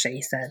launch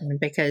season,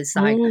 because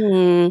like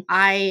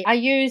I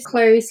use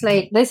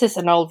closely, this is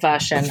an old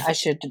version, I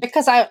should,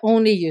 because I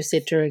only use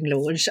it during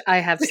launch. I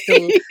have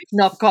still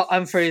not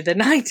gotten through the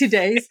 90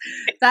 days.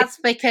 That's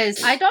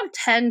because I don't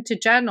tend to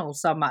journal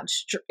so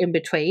much in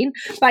between,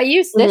 but I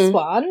use this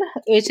one,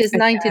 which is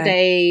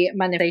 90-day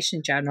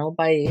manifestation journal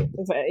by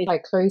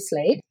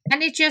closely,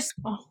 and it just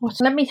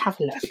let me have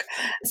a look.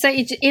 So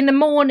in the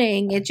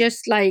morning it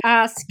just like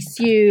asks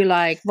you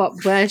like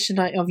what version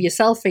of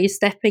yourself are you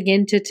stepping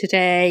into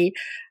today,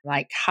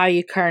 like how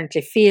you're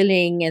currently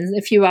feeling, and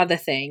a few other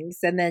things,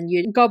 and then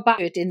you go back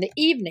to it in the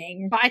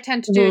evening. But I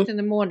tend to do it in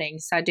the morning,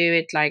 so I do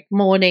it like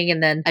morning,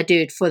 and then I do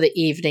it for the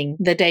evening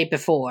the day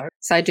before,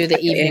 so I do the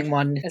evening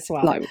one as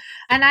well.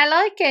 And I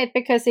like it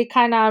because it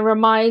kind of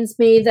reminds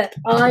me that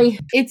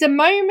it's a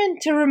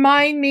moment to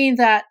remind me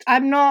that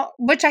I'm not,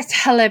 which I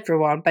tell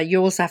everyone, but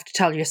you also have to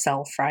tell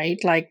yourself, right?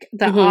 Like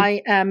that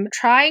I am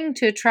trying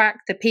to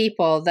attract the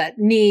people that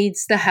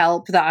needs the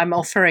help that I'm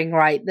offering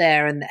right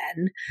there and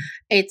then.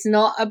 It's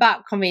not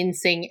about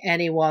convincing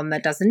anyone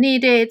that doesn't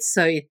need it,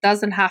 so it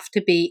doesn't have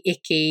to be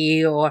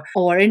icky or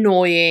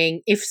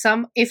annoying. If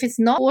it's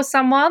not for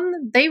someone,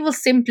 they will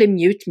simply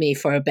mute me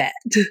for a bit.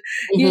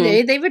 You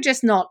know, they would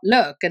just not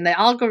look, and the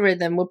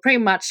algorithm will pretty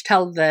much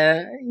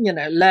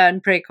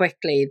learn pretty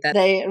quickly that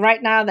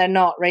right now they're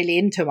not really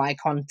into my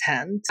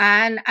content.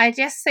 And I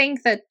just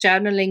think that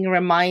journaling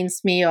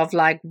reminds me of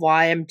like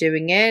why I'm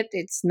doing it.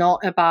 It's not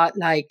about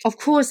like, of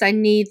course I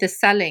need the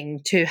selling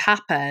to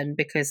happen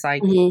because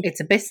like it's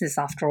a business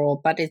after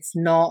all, but it's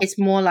not. It's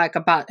more like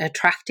about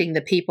attracting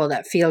the people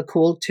that feel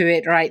cool to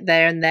it right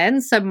there and then.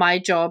 So my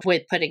job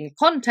with putting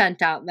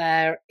content out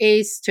there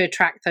is to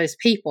attract those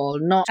people,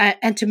 not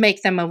and to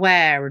make them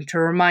aware and to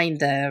remind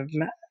them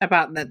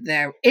about that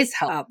there is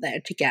help out there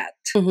to get.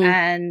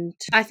 And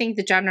I think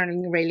the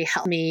journaling really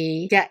helped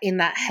me get in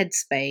that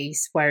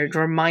headspace where it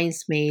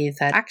reminds me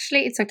that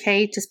actually it's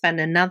okay to spend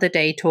another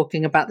day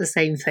talking about the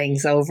same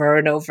things over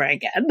and over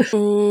again.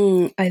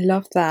 I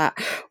love that.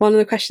 One of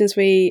the questions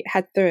we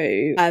had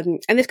through, and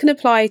this can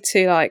apply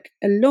to like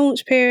a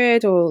launch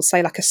period or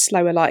say like a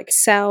slower like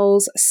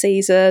sales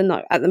season.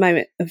 Like at the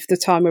moment of the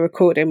time we're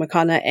recording, we're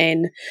kind of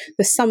in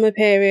the summer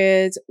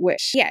period,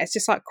 which it's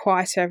just like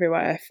quieter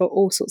everywhere for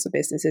all sorts of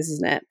businesses,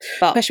 isn't it?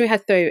 But the question we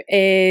had through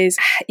is,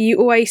 you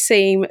always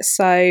seem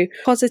so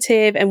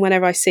positive, and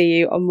whenever I see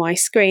you on my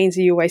screens,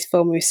 you always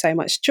fill me with so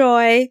much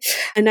joy.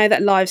 I know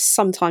that life's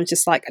sometimes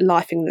just like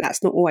life, and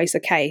that's not always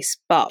the case,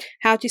 but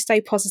how do you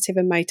stay positive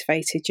and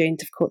motivated during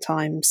difficult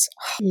times?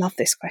 I love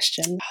this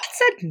question.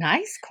 That's a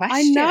nice question.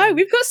 I know,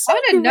 we've got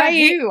some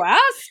great, who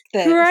asked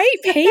this.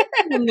 Great people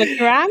in the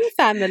Graham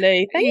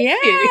family. Thank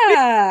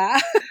you.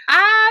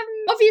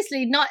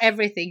 Obviously not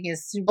everything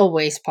is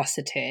always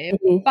positive,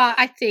 but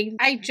I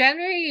think I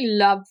generally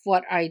love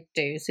what I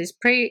do, so it's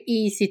pretty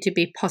easy to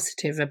be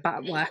positive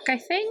about work. I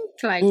think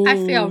I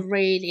feel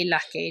really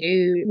lucky to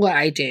do what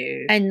I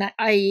do, and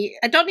I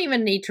don't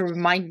even need to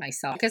remind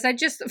myself, because I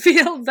just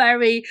feel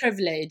very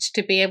privileged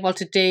to be able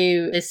to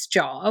do this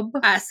job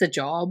as a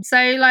job.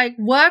 So like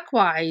work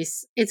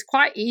wise, it's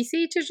quite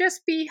easy to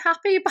just be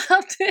happy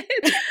about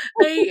it.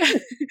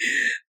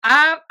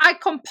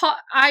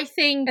 I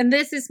think, and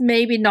this is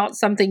maybe not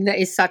something that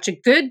is such a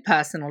good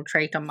personal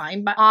trait of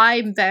mine, but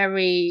I'm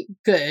very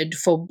good,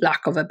 for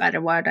lack of a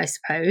better word, I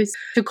suppose,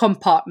 to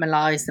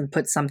compartmentalize and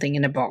put something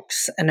in a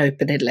box and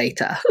open it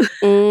later.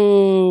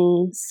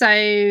 So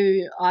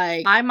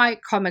I might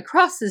come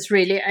across as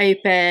really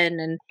open,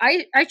 and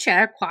I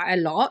share quite a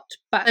lot,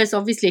 but there's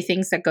obviously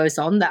things that goes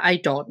on that I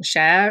don't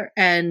share,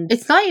 and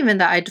it's not even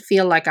that I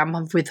feel like I'm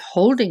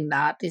withholding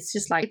that. It's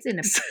just like it's in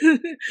a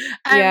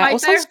and my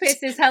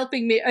therapist is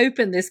helping me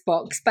open this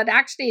box, but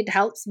actually it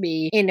helps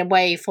me in a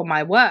way for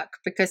my work,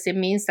 because it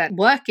means that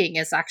working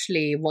is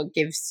actually what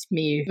gives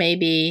me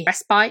maybe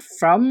respite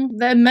from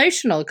the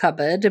emotional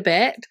cupboard a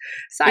bit.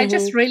 So I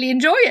just really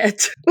enjoy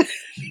it.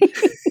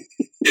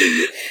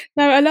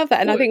 No, I love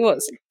that. And I think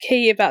what's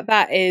key about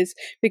that is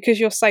because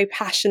you're so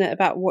passionate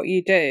about what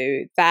you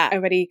do, that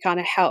already kind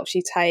of helps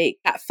you take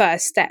that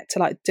first step to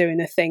like doing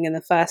a thing in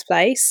the first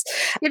place.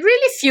 It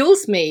really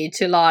fuels me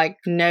to like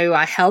know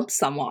I helped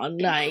someone.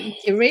 Like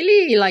it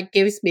really like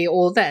gives me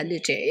all the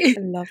energy. I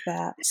love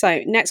that.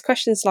 So next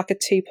question is like a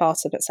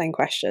two-parter, but same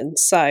question.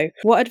 So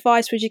what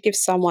advice would you give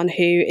someone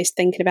who is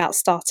thinking about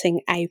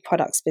starting a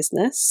products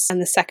business?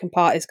 And the second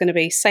part is going to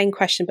be same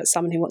question, but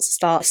someone who wants to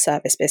start a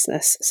service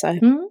business. So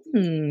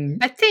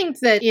I think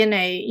that, you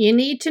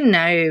need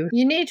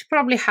to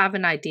probably have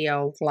an idea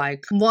of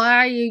like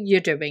why you're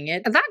doing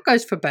it. And that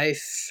goes for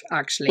both,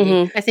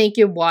 actually. I think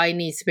your why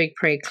needs to be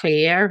pretty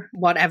clear,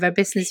 whatever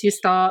business you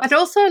start, but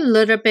also a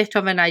little bit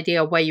of an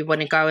idea of where you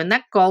want to go. And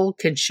that goal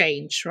can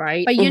change,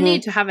 right? But you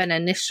need to have an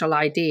initial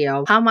idea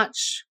of how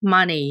much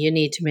money you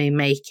need to be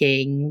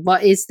making.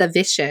 What is the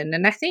vision?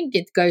 And I think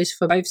it goes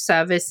for both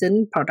service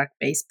and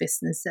product-based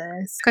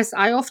businesses. Because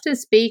I often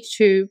speak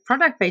to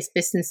product-based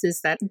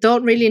businesses that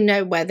don't really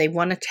know where they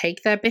want to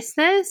take their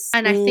business.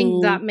 And I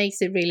think that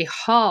makes it really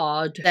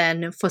hard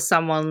then for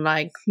someone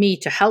like me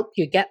to help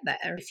you get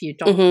there if you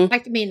don't.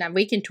 Like, I mean,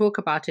 we can talk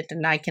about it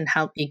and I can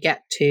help you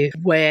get to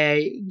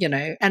where,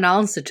 an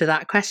answer to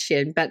that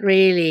question. But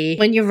really,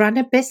 when you run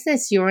a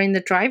business, you're in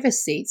the driver's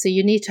seat. So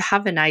you need to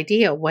have an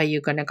idea where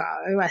you're going to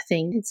go. I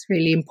think it's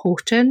really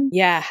important.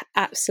 Yeah,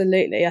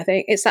 absolutely. I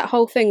think it's that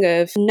whole thing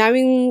of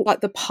knowing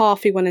like the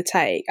path you want to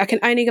take. I can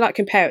only like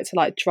compare it to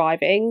like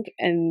driving,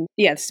 and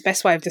yeah, it's the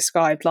best way I've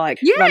described like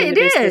running a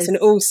business, and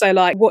also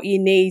like what you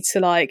need to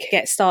like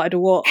get started, or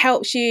what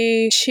helps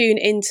you tune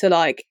into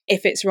like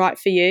if it's right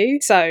for you.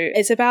 So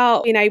it's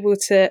about being able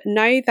to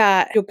know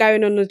that you're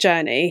going on a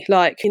journey,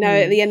 like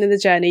at the end of the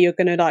journey you're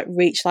going to like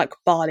reach like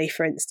Bali,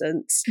 for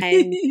instance,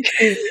 and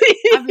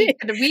I mean,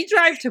 can we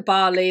drive to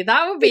Bali?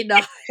 That would be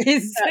nice.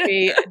 That'd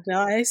be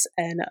nice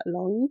and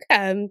long,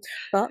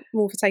 but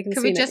more for taking the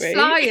Can we scenic just route.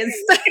 fly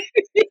instead?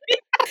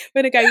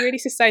 We're going to go really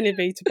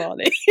sustainably to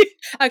Bali.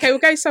 Okay, we'll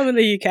go somewhere in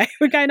the UK.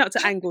 We're going up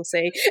to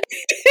Anglesey.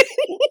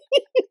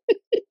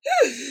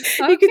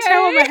 You can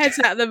tell where my head's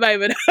at the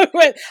moment.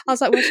 I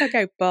was like, where should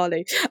I go?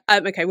 Bali.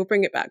 Okay, we'll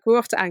bring it back. We're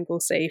off to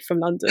Anglesey from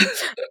London,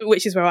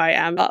 which is where I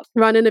am. But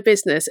running a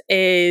business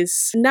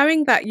is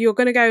knowing that you're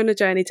going to go on a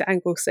journey to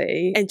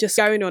Anglesey and just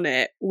going on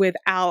it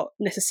without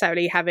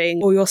necessarily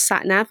having all your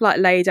sat nav like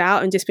laid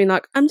out, and just being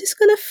like, I'm just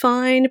going to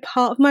find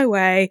part of my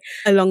way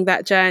along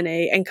that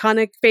journey, and kind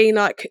of being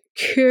like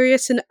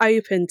curious and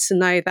open to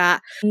know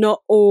that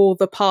not all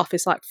the path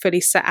is like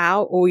fully set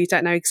out, or you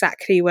don't know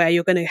exactly where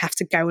you're going to have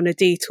to go on a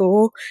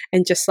detour,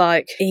 and just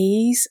like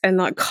ease and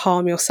like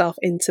calm yourself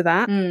into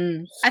that.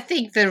 I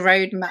think the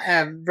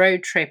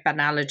road trip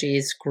analogy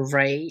is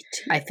great.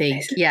 I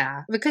think,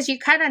 yeah, because you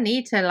kind of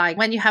need to, like,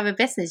 when you have a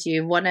business,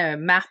 you want to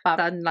map out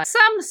and like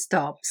some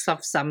stops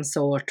of some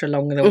sort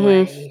along the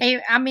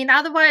way. I mean,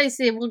 otherwise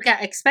it will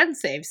get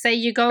expensive. Say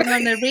you're going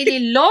on a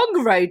really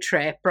long road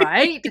trip,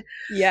 right?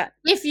 Yeah.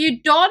 If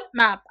you don't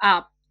map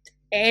up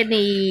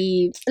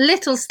any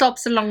little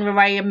stops along the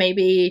way, and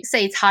maybe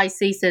say it's high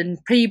season,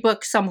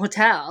 pre-book some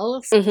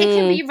hotels, it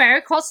can be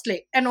very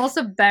costly and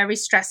also very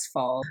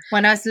stressful.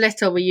 When I was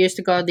little, we used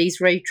to go on these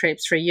road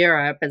trips through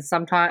Europe, and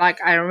sometimes, like,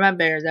 I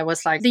remember there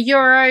was like the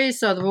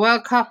Euros or the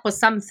World Cup or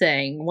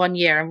something one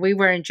year, and we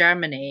were in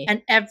Germany,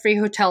 and every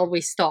hotel we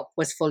stopped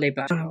was fully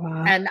booked. Oh,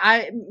 wow. And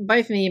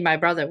both me and my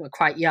brother were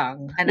quite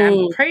young, and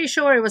I'm pretty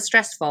sure it was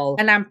stressful,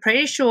 and I'm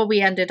pretty sure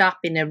we ended up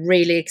in a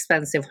really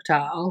expensive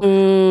hotel.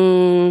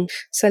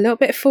 So a little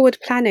bit of forward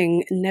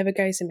planning never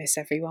goes amiss,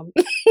 everyone.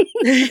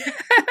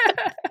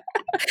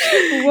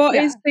 What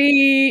is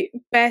the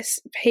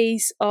best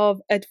piece of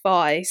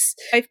advice,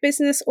 both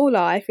business or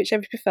life,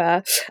 whichever you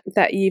prefer,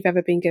 that you've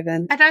ever been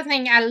given? I don't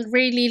think I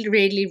really,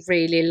 really,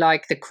 really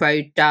like the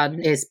quote, done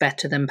is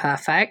better than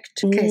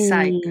perfect. Because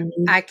like,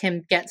 I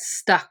can get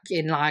stuck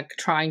in like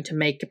trying to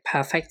make it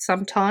perfect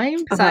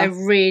sometimes. So I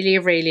really,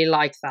 really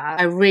like that.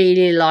 I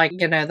really like,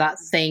 that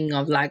thing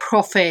of like,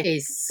 profit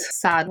is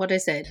sad. What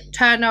is it?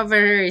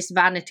 Turnover is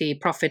vanity,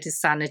 profit is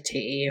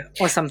sanity,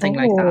 or something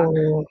like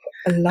that.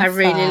 I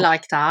really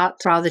like that.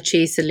 Rather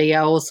cheesily,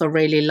 I also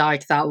really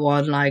like that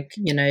one. Like,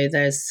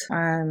 there's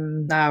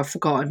now I've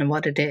forgotten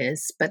what it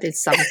is, but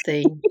it's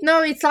something.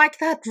 No, it's like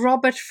that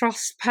Robert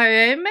Frost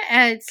poem.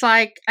 And it's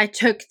like, I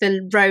took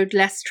the road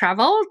less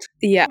traveled.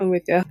 Yeah, I'm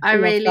with you. I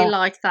really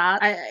like that.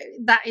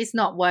 That is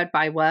not word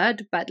by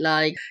word, but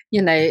like,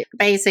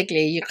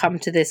 basically you come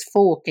to this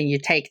fork and you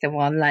take the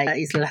one like that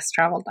is less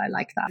traveled. I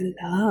like that.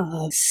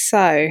 Love.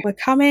 So we're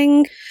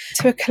coming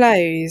to a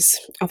close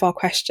of our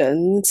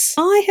questions.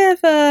 I have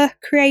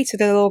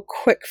created a little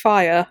quick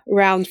fire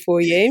round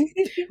for you,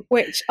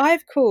 which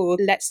I've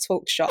called Let's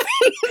Talk Shop.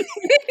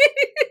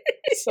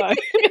 So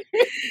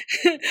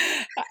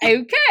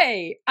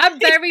okay, I'm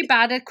very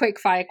bad at quick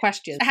fire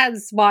questions,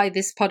 hence why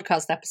this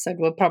podcast episode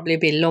will probably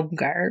be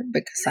longer,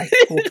 because I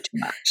talk too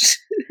much.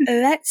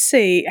 Let's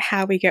see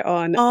how we get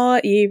on.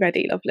 Are you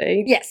ready,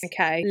 lovely? Yes.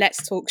 Okay,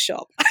 let's talk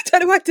shop. I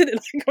don't know why I did it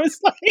like I was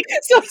like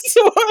some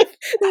sort of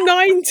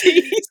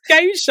 90s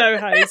game show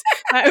host.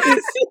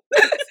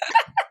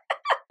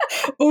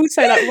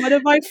 Also, like one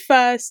of my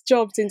first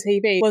jobs in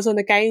TV was on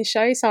a game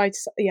show, so I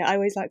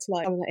always like to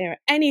like come on that era.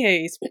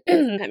 Anywho's,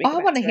 I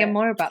want to hear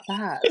more about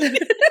that.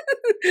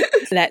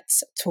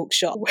 Let's talk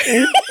shop.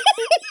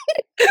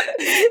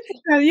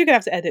 No, you're gonna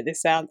have to edit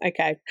this out.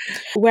 Okay,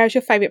 where's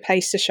your favourite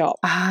place to shop?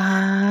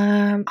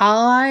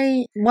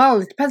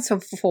 It depends on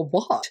for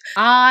what.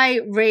 I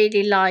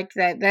really like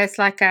that there's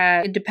like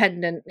a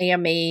independent near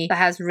me that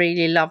has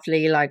really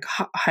lovely like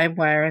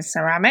homeware and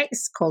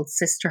ceramics called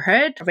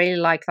Sisterhood. I really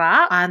like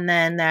that. And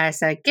then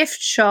there's a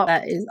gift shop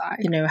that is,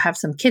 have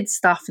some kids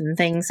stuff and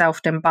things. I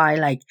often buy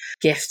like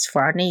gifts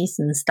for our niece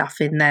and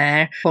stuff in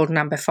there called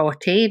Number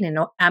 14 in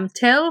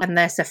Amtil. And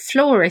there's a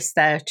florist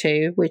there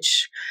too,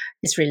 which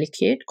is really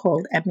cute,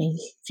 called Emmy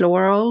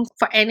Floral.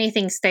 For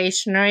anything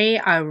stationery,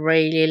 I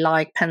really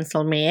like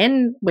Pencil Me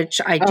In, which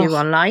I do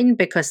online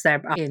because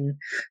they're in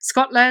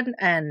Scotland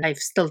and I've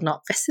still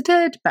not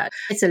visited, but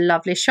it's a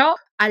lovely shop.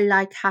 I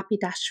like Happy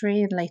Dashery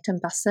in Leighton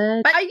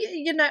Buzzard. But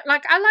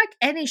I like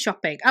any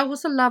shopping. I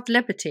also love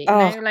Liberty.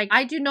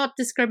 I do not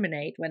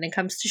discriminate when it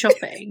comes to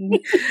shopping.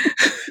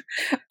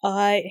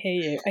 I hear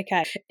you.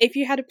 Okay. If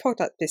you had a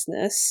product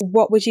business,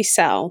 what would you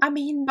sell? I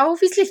mean, I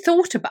obviously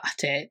thought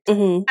about it.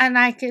 Mm-hmm. And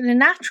the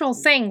natural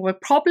thing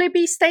would probably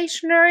be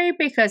stationery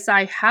because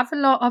I have a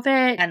lot of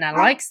it and I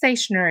like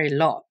stationery a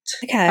lot.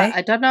 Okay. But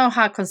I don't know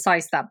how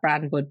concise that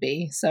brand would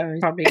be. So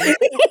probably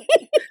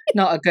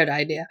not a good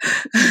idea.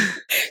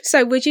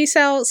 So would you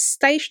sell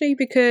stationery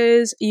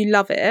because you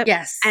love it?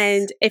 Yes.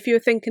 And if you were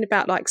thinking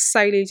about like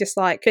solely just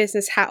like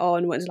business hat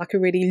on, what's like a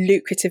really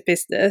lucrative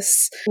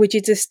business, would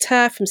you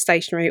deter from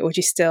stationery or would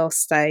you still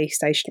stay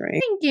stationery? I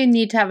think you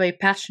need to be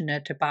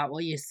passionate about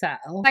what you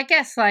sell. I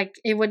guess like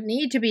it would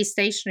need to be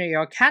stationery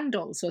or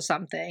candles or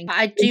something.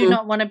 I do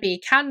not want to be a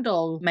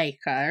candle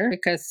maker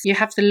because you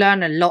have to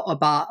learn a lot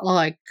about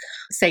like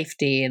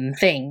safety and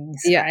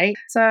things, right?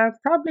 So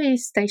probably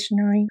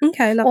stationery.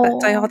 Okay, love that.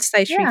 Die hard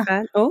stationery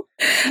fan. Oh.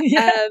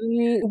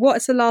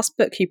 What's the last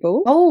book you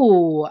bought?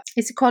 Oh,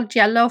 is it called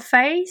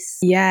Yellowface?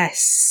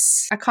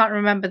 Yes. I can't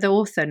remember the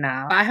author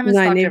now. I haven't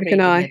started reading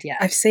it yet.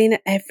 I've seen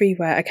it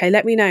everywhere. Okay,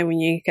 let me know when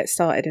you get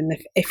started and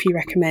if you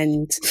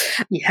recommend.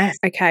 Yes.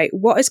 Okay,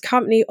 what is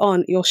currently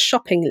on your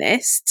shopping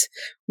list,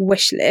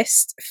 wish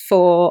list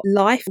for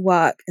life,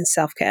 work and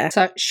self-care?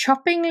 So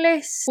shopping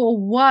list for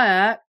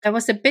work, there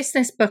was a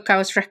business book I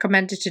was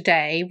recommended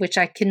today, which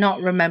I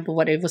cannot remember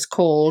what it was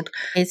called.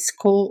 It's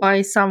called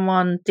by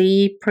someone,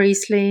 Dee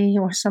Priestley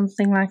or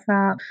something like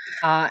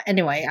that.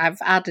 Anyway, I've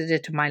added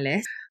it to my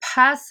list.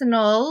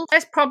 Personal,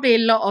 there's probably a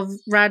lot of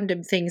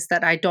random things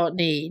that I don't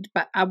need,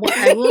 but I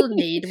will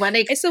need when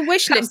it's a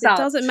wish list. It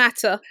doesn't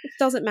matter. It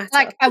doesn't matter.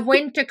 Like a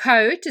winter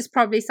coat is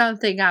probably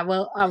something I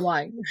want.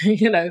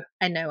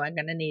 I know I'm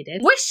gonna need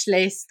it. Wish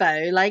list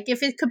though, like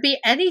if it could be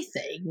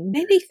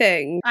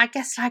anything. I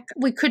guess like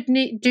we could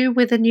do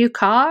with a new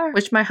car,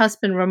 which my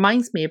husband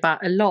reminds me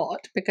about a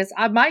lot because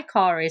my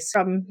car is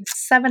from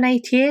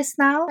 7-8 years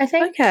now, I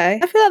think. Okay,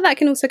 I feel like that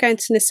can also go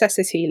into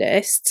necessity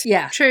list.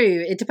 Yeah,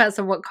 true. It depends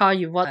on what car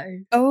you want.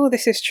 Oh,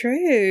 this is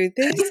true.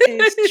 This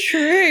is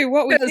true.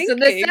 What we're thinking.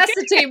 The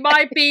necessity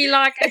might be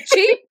like a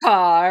cheap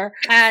car,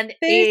 and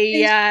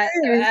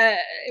a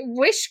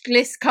wish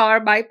list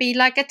car might be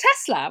like a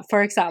Tesla,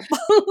 for example.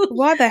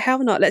 Why the hell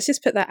not? Let's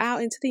just put that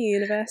out into the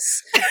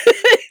universe.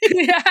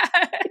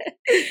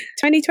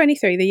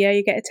 2023, the year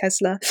you get a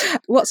Tesla.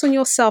 What's on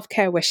your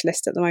self-care wish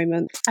list at the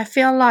moment? I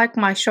feel like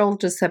my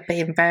shoulders have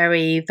been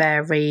very,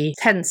 very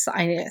tense.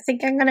 I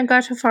think I'm going to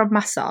go for a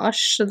massage.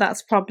 So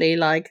that's probably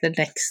like the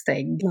next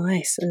thing.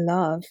 Nice.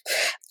 Love.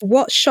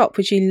 What shop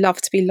would you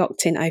love to be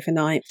locked in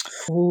overnight?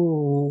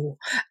 Ooh,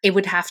 it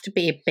would have to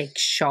be a big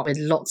shop with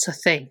lots of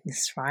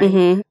things, right?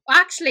 Mm-hmm.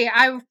 Actually,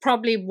 I would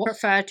probably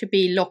prefer to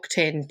be locked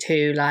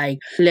into like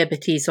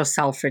Liberties or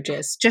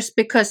Selfridges just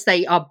because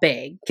they are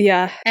big.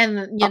 Yeah.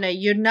 And,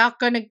 you're not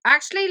going to...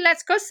 Actually,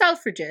 let's go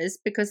Selfridges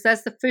because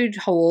there's the food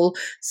hall,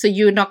 so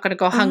you're not going to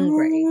go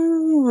hungry.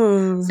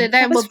 Oh, so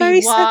there will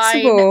be wine,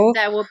 sensible.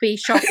 There will be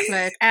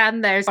chocolate,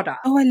 and there's product.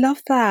 Oh, I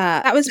love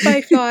that. That was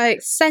both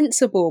like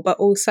sensible, but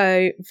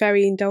also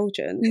very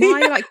indulgent.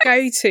 My like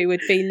go-to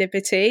would be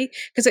Liberty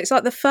because it's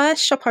like the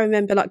first shop I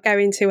remember like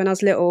going to when I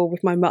was little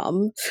with my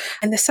mum,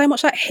 and there's so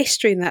much like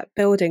history in that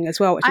building as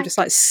well, which I'm just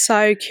like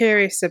so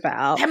curious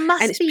about. There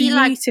must and it's be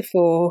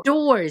beautiful. Like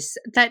doors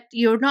that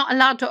you're not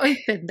allowed to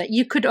open that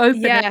you could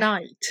open at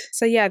night.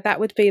 So yeah, that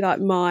would be like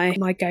my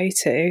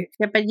go-to.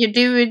 Yeah, but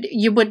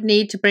you would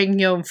need to bring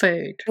your own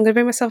food. I'm gonna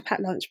bring myself a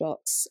packed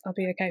lunchbox. I'll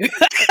be okay with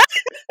that.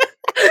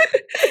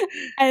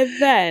 And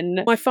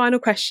then my final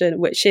question,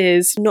 which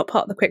is not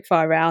part of the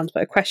quickfire round,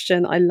 but a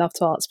question I love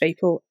to ask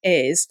people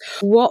is,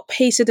 what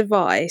piece of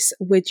advice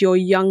would your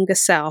younger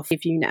self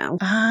give you now?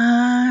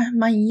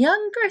 My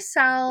younger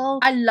self,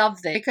 I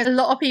love this because a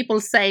lot of people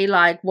say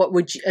like, what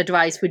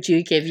advice would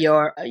you give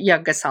your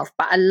younger self?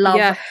 But I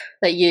love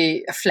that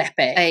you flip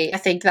it. I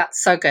think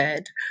that's so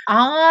good.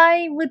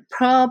 I would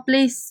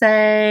probably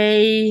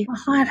say,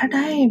 I don't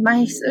know,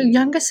 my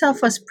younger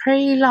self was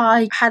pretty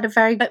like, had a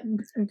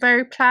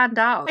very planned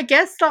out. I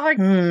guess like,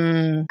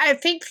 I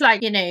think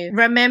like,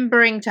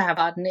 remembering to have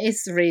fun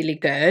is really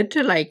good.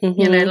 Like,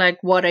 like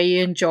what are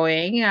you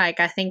enjoying? Like,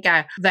 I think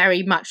I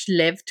very much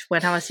lived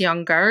when I was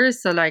younger.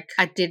 So like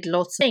I did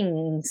lots of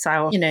things.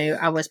 So,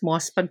 I was more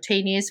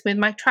spontaneous with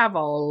my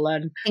travel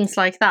and things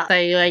like that. So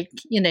like,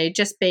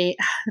 just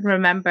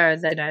remember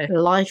that,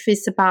 life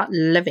is about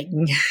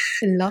living.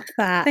 I love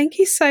that. Thank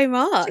you so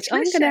much.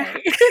 I'm going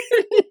to...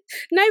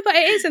 No, but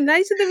it is. And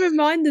those are the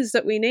reminders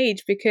that we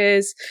need,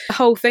 because the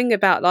whole thing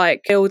about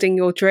like building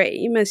your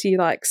dream, as you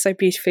like so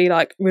beautifully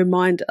like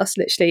remind us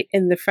literally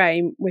in the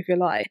frame with your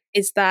life,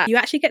 is that you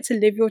actually get to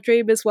live your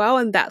dream as well.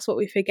 And that's what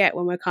we forget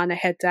when we're kind of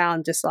head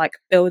down, just like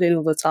building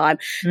all the time.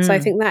 So I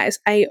think that is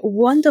a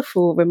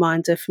wonderful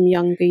reminder from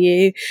younger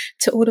you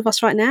to all of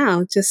us right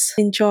now. Just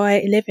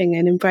enjoy living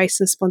and embrace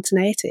some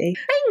spontaneity.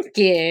 Thank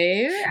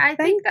you. I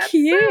think that's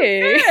you.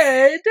 So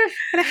good.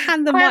 I'm going to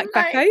hand the mic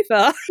back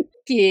over.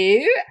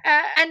 You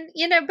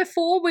and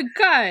before we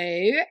go,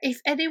 if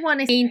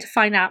anyone is keen to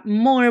find out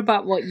more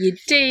about what you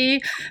do,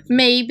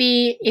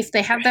 maybe if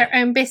they have their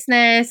own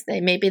business,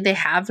 maybe they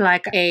have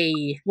like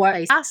a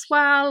workplace as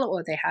well,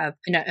 or they have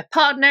a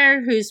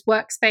partner whose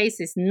workspace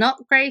is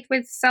not great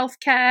with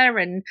self-care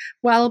and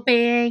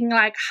well-being,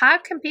 like how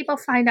can people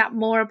find out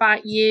more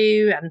about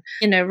you and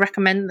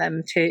recommend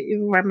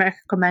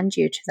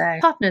you to their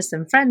partners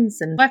and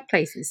friends and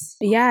workplaces?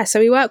 Yeah, so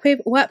we work with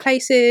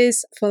workplaces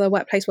for the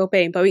workplace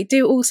well-being, but we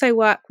do also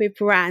work with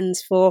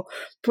brands for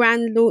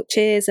brand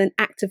launches and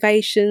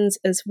activations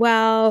as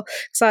well.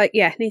 So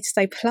need to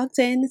stay plugged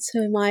in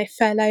to my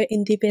fellow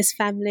indie biz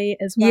family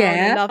as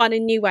well. I love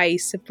finding new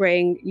ways to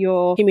bring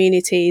your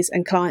communities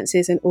and clients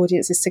and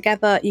audiences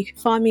together. You can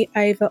find me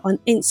over on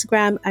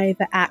Instagram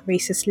over at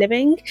Recess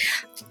Living.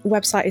 The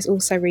website is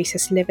also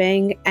Recess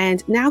Living,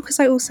 and now because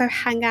I also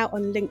hang out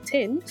on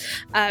LinkedIn,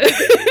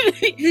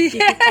 you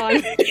can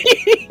find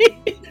me,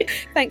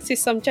 thanks to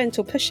some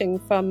gentle pushing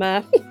from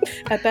a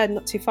bird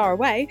not too far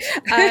away.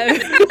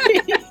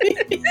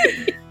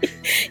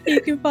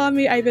 You can find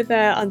me over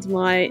there under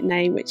my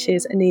name, which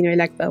is Nina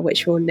Elegba,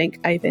 which we'll link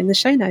over in the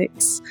show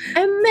notes.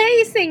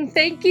 Amazing.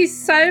 Thank you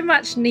so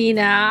much,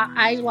 Nina.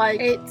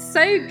 It's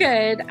so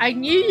good. I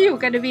knew you were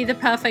going to be the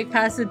perfect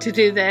person to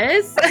do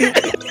this.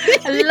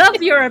 I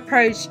love your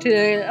approach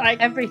to like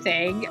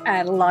everything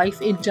and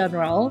life in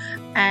general.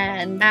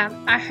 And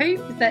I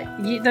hope that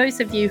those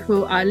of you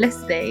who are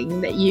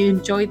listening, that you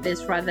enjoyed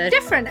this rather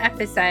different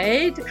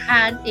episode.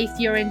 And if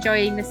you're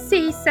enjoying the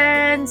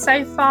season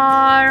so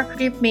far,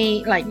 give me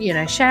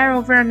share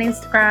over on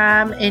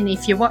Instagram. And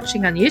if you're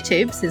watching on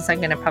YouTube, since I'm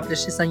going to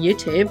publish this on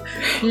YouTube,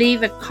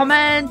 leave a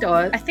comment,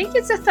 or I think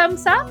it's a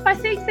thumbs up. I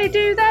think they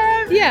do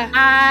there. Yeah.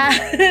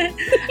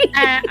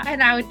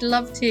 And I would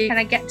love to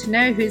kind of get to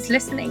know who's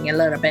listening a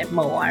little bit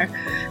more.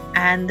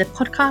 And the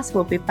podcast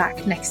will be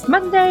back next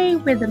Monday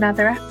with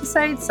another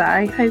episode. So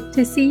I hope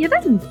to see you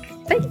then.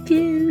 Thank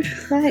you.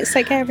 Thanks.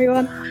 Take care,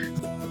 everyone.